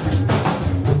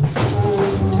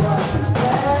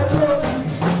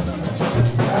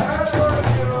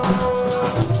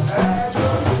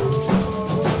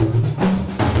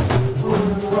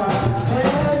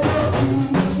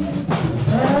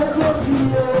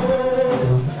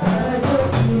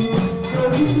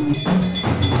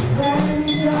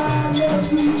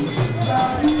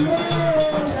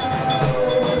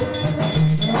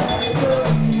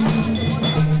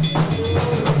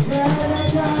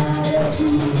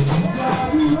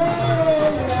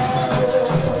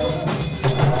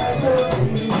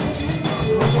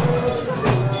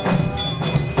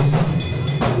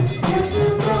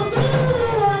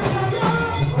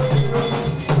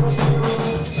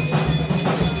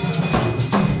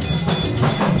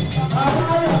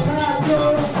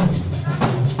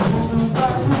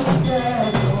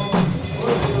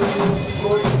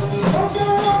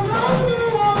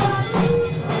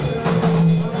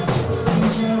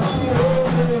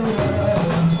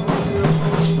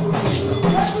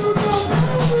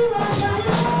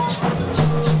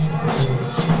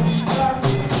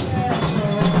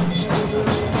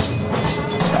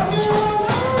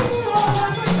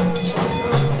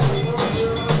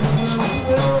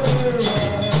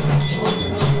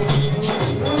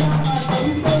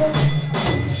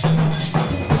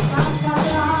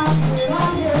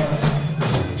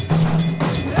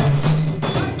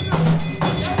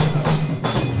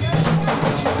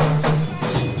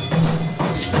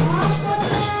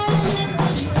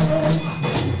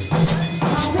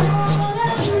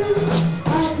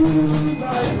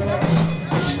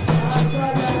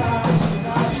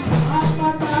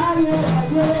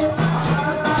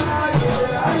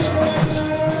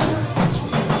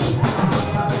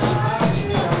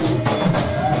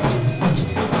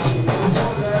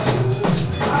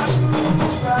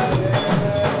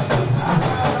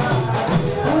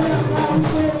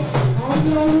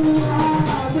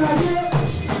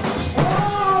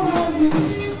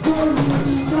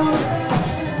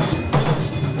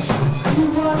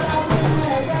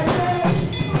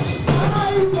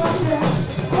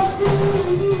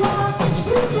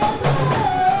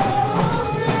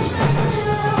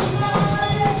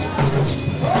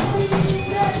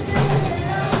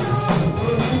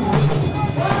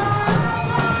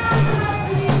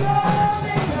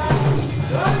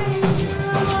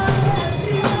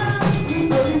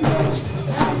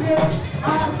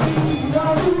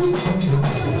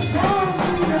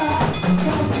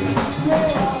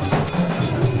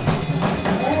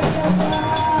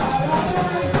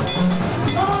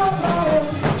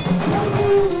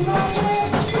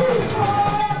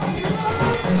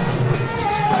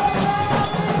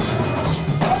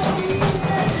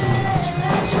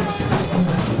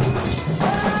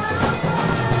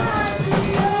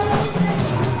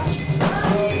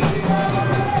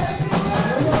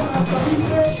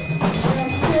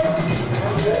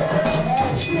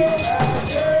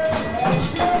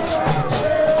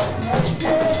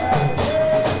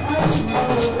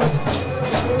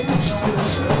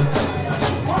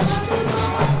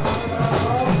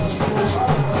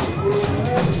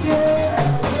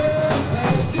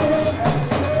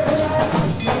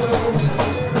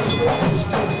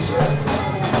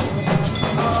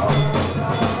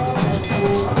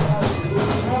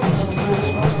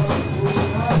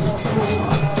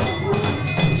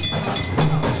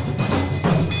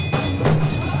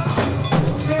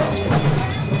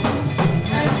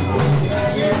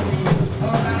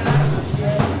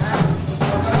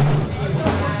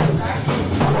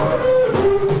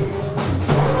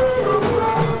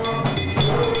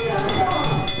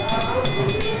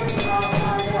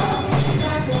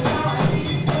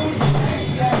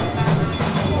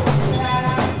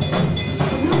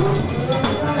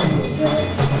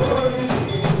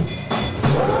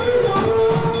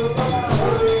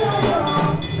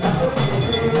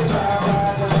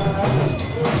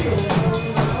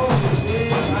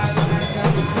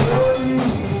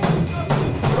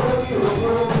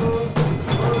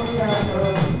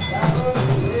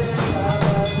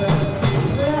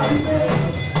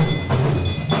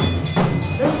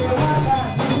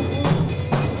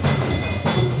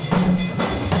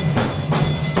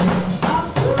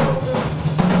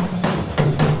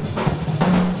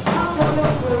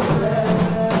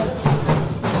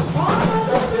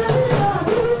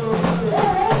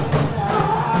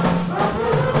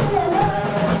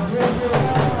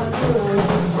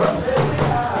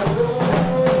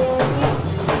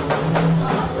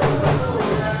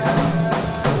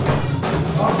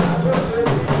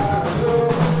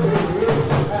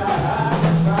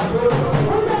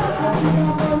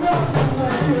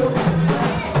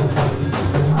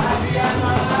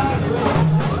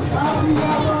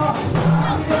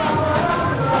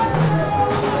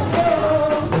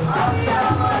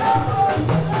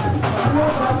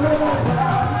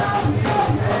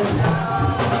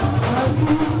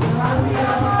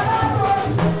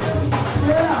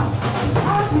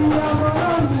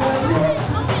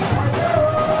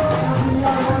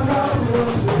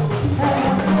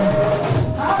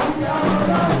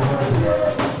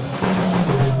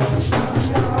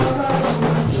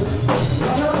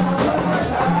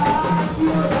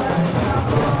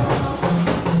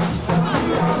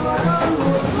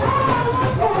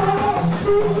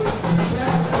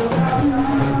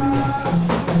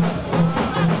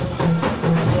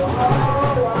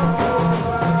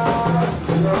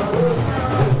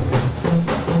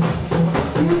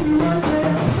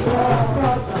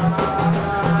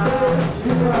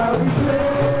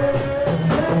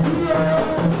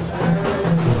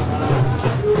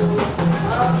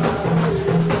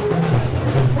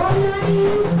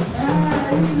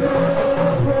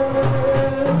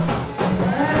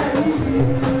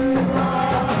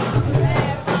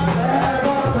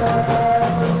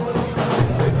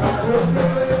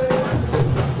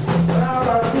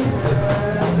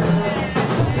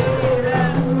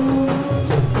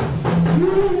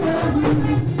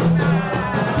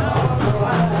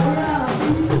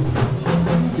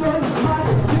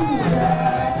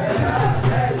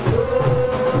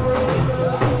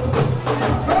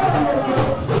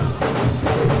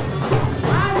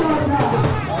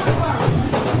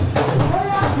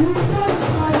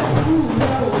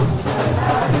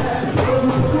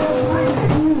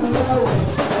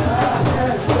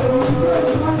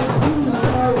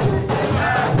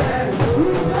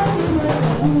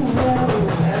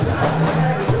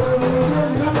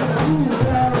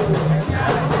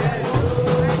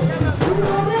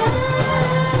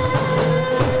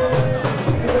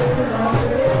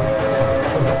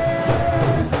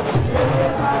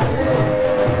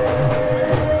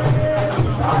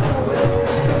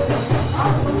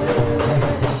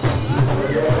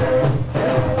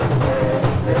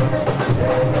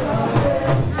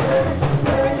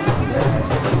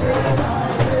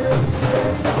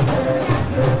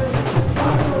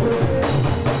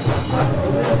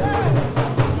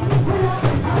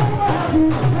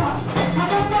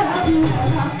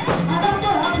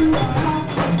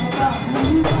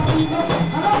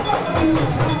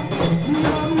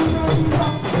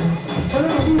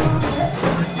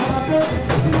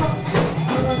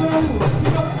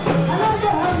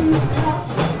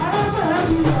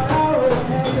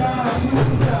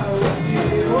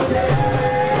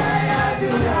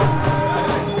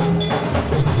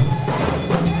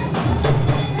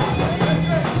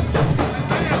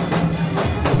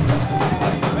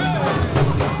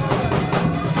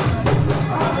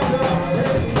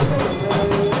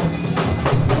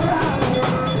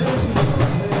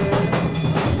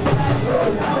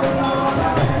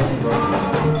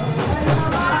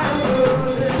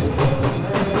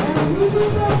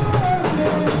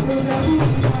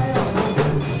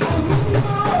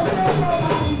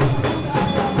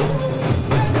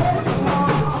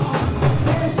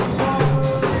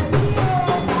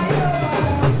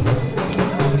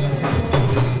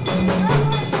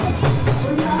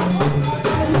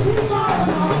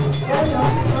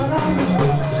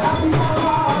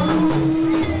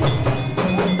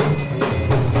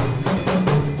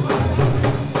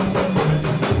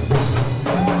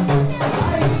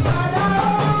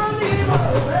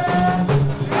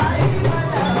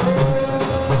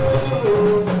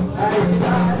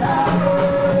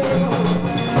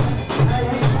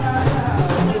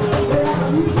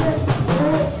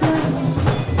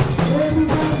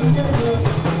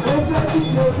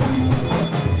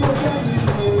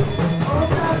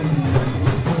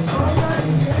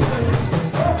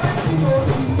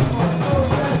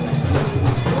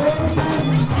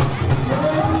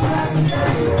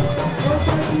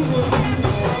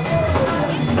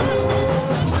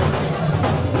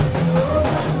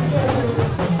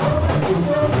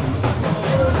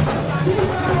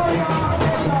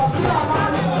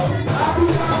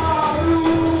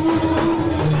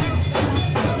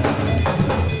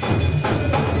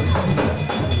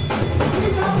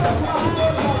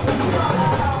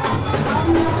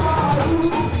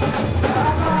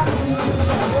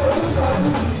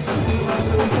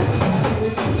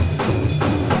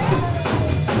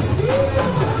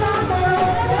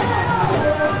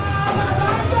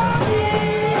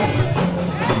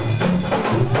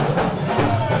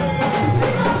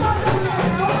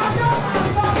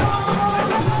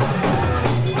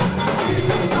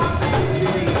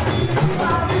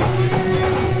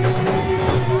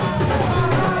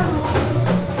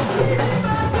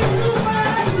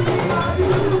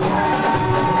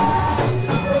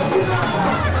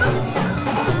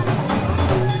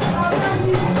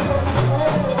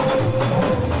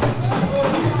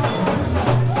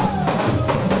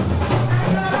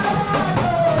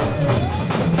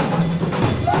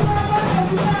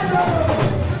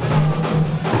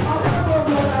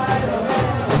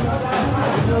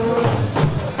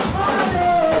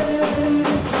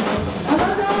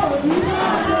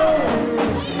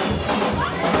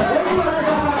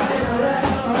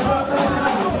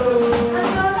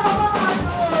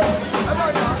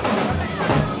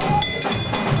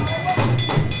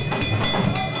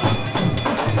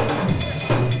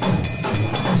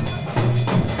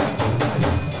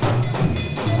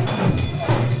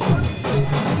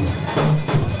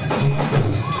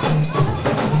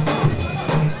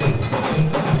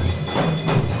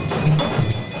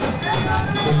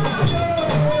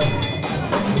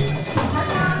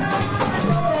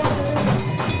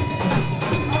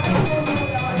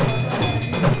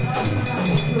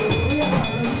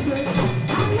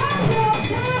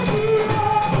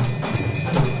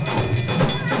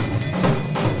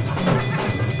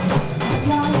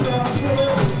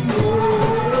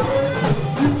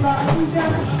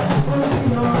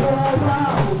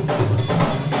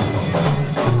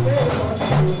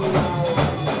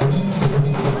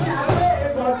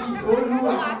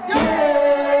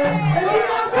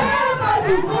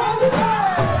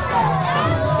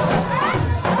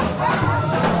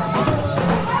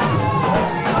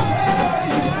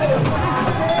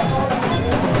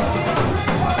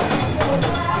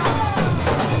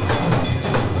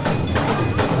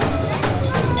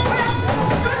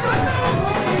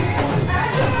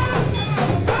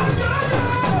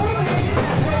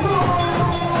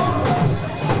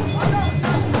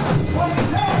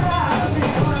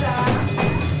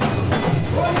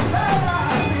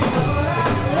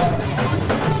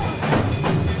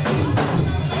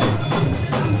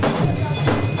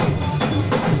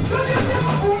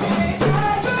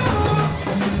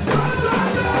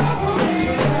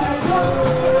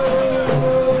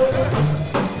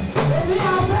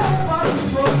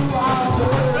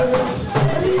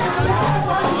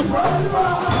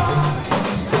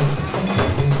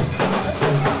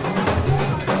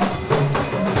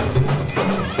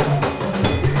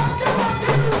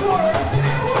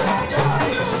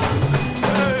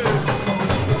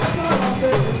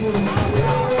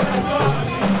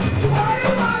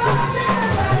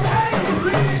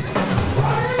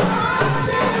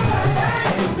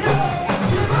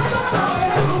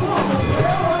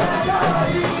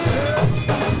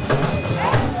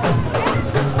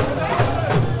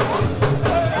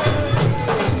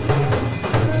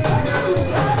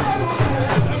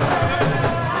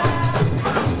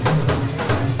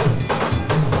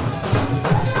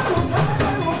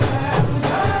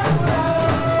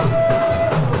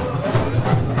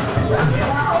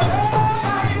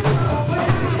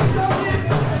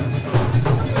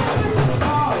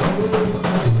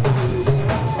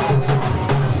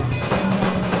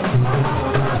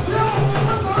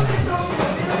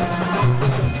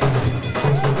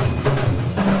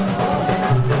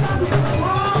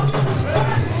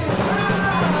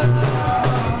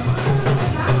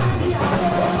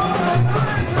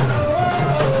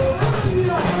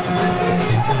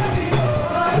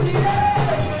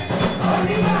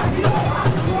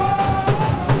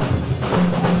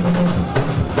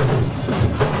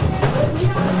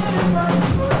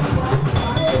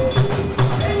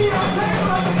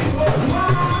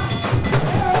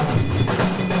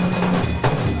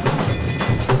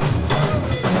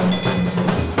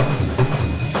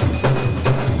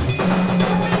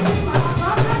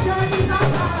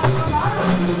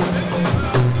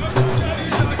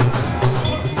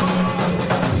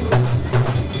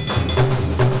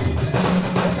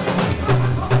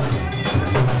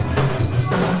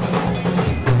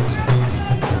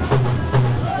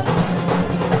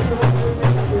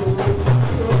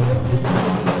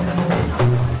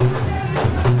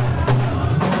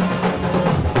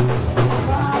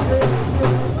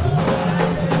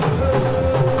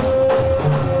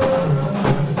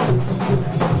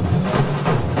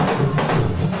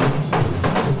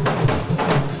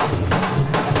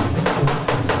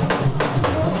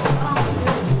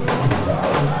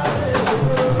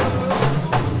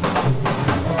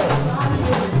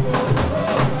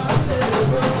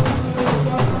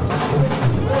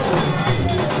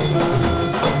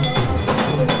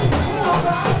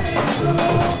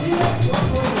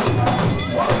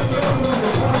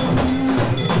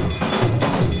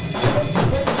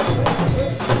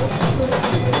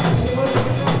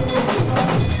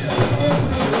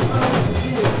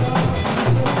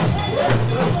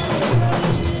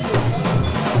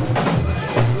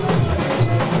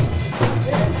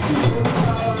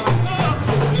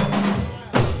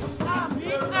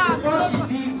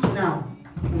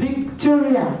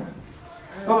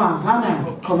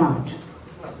 come out.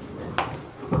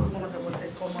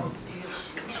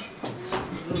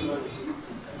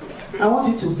 I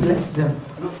want you to bless them.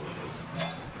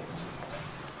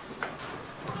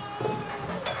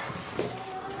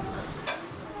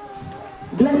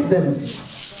 Bless them.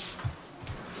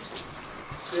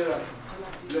 Sarah,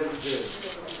 bless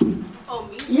them. Oh,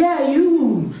 me? Yeah,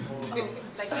 you.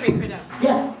 Like pray for them.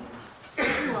 Yeah.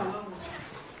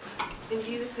 In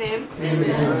Jesus' name. Amen.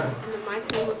 In the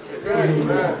mighty name of Jesus.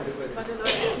 Amen. Father Lord,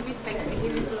 I give you thanks, I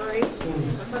give you glory.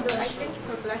 Father Lord, I thank you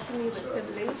for blessing me with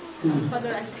siblings.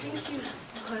 Father Lord, I thank you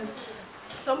because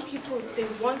some people, they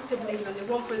want siblings and they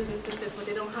want brothers and sisters, but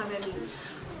they don't have any.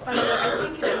 Father Lord, I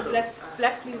thank you that you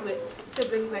bless me with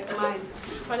siblings like mine.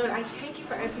 Father Lord, I thank you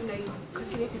for everything that you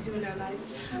continue to do in our life.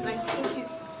 And I thank you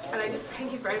And I just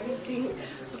thank you for everything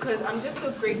because I'm just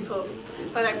so grateful.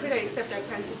 But I pray that you accept our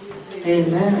prayers in Jesus'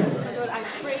 name. Amen. But Lord, I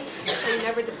pray that you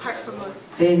never depart from us.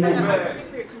 Amen. And I pray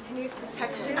for your continuous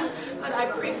protection. And I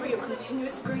pray for your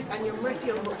continuous grace and your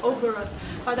mercy over us.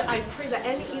 Father, I pray that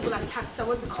any evil attacks that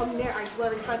want to come near our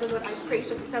dwelling, Father, Lord, I pray it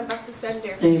shall be sent back to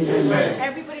sender. Amen.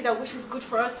 Everybody that wishes good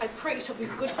for us, I pray it shall be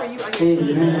good for you and your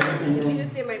children. In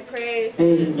Jesus' name I pray.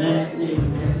 Amen.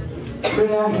 Amen.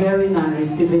 Prayer, hearing, and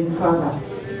receiving, Father.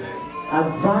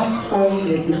 Advance all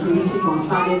negativity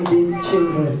concerning these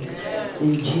children.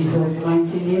 In Jesus'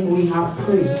 mighty name we have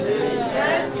prayed.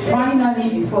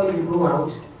 Finally, before you go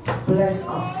out, bless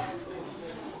us.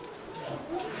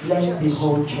 Bless the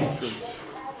whole church.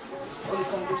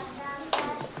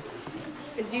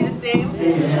 In Jesus' name.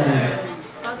 Amen.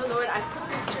 Father, Lord, I put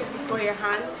this church before your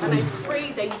hand and I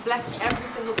pray that you bless every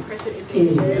single person in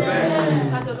this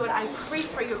church. Father, Lord, I pray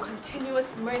for your continuous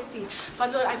mercy.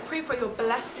 Father, Lord, I pray for your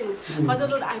blessings. Father,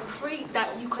 Lord, I pray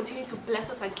that you continue to bless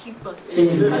us and keep us.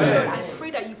 Father, Lord, I pray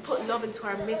that you put love into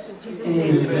our midst in Jesus'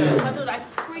 name. Father, Lord, I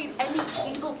pray any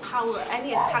evil power,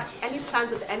 any attack, any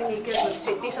plans of the enemy against us,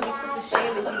 they shall be put to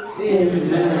shame in Jesus'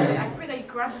 name. I pray that you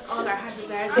grant us all our heart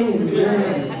desires. I pray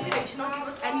that you should not give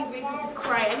us any reason to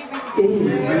cry, any reason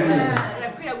to and I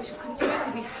pray that we should continue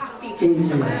to be happy. We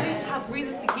should continue to have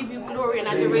reasons to give you glory and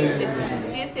adoration.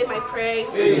 In Jesus' name I pray.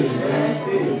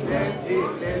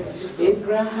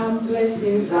 Abraham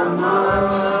blessings are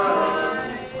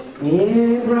mine.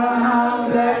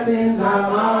 Abraham blessings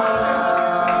are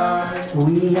mine.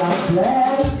 We are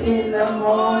blessed in the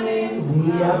morning.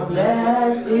 We are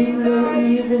blessed in the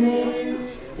evening.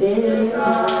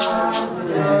 Abraham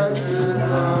blessings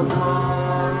are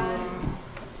mine.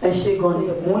 Ẹ ṣé gan ni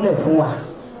múlẹ̀ fún wa.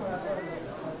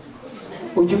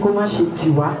 Ojú kó má ṣe tì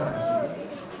wá.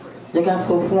 Jẹ́ ká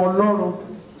sọ fún Ọlọ́run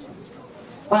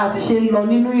bá a ti ṣe ń lọ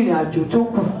nínú ìrìn àjò tó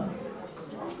kù.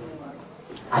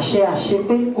 Àṣẹ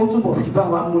pé kó túbọ̀ fi bá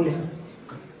wa múlẹ̀.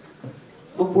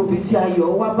 Gbogbo ibi tí ayọ̀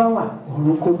wa bá wà,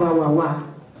 ọ̀run kó bá wa wá.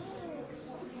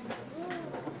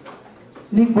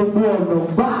 Ní gbogbo ọ̀nà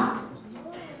gbà,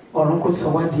 ọ̀run kó sọ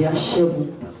wá di aṣẹ́gun.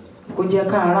 Kó jẹ́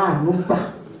ká ráàánú gbà.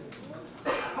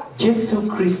 Jésù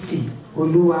Kristi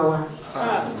Olúwa wa.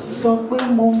 Sọ pé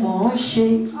mo mọ̀ ọ́ ṣe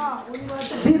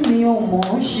bí mi ò mọ̀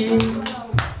ọ́ ṣe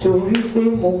torí pé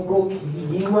mo gòkè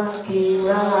yí wá kí n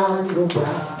ráàánú gbà.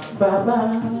 Bàbá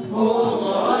mo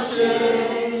mọ̀ ọ́ ṣe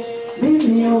bí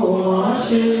mi ò mọ̀ ọ́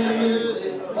ṣe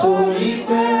torí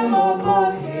pé mo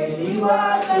gòkè yí wá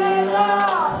kí n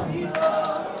ráàánú gbà.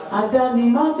 Àdáni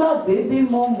má gbàgbé bí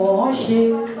mo mọ̀ ọ́ ṣe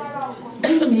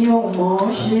bí mi ò mọ̀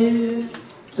ọ́ ṣe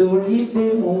torí pé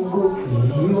mo gòkè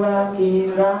yí wá kí n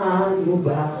ráàánú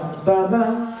gbà. Bàbá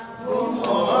mo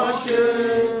mọ̀ ọ́ ṣe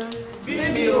bí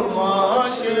mi ò mọ̀ ọ́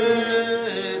ṣe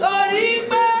torí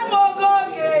pé mo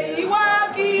gòkè yí wá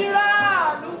kí n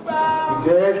ráàánú gbà.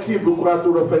 Jẹ́ kí ìbùkún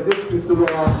àtòrọ̀fẹ́ Jésù Kristi lọ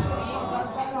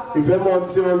ìfẹ́mọ́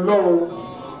ti Ọlọ́run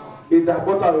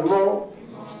ìdàgbọ́ta mímọ́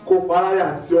kó paráyà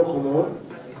àti ọkàn mọ́.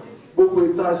 Gbogbo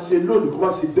ìta ṣe lónìí kó má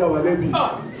ṣe dá wa lẹ́bi.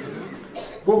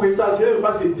 Gbogbo ìta ṣe lónìí kó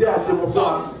má ṣe jẹ́ àṣemọ fún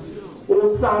wa.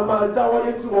 Ohun tí a máa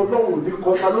dáwọ́lé tí wọn lọ́wọ́ ní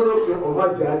kọta lórókè ọ̀rọ̀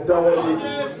àjẹ́ àdáwọ́lé.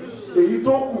 Èyí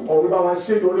tó kù ọ̀run bá wa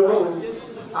ṣe yọrí ọlọ́run.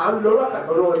 À ń lọ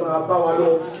lákàtà ọlọ́run máa bá wa lọ.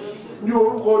 Ní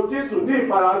orúkọ Jésù ní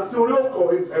ìpara sí orí ọkọ̀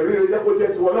ẹ̀rí rẹ̀ jẹ́ kó jẹ́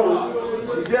tiwọn lọ́run.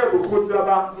 Ìjẹ́ ìbùkún sí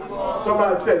ọba tó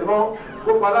máa tẹ̀ mọ́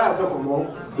kó pa láyà tó kàn mọ́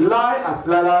láì àti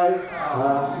láláì.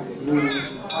 Àmín.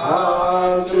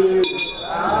 Àmín.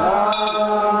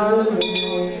 Àmín.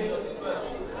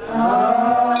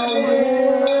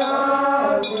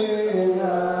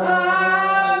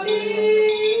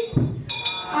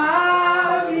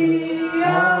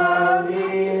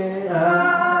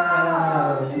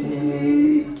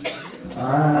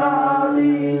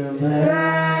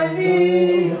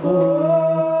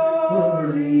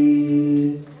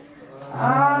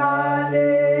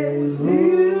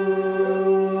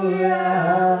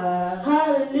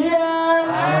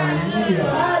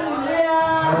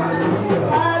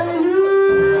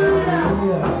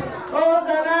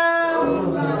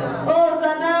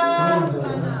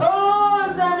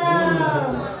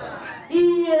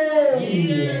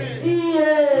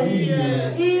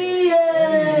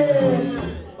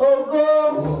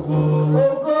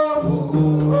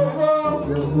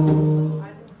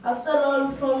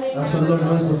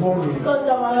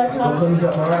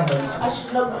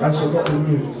 I shall not be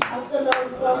moved. After the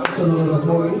Lord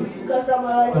before me,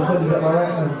 because he's at my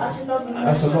right hand,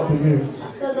 I shall not be moved.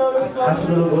 After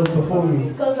the Lord was before me,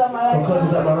 because he's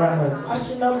at my right hand,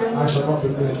 I shall not be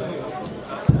moved.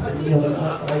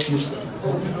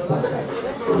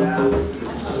 Thank you.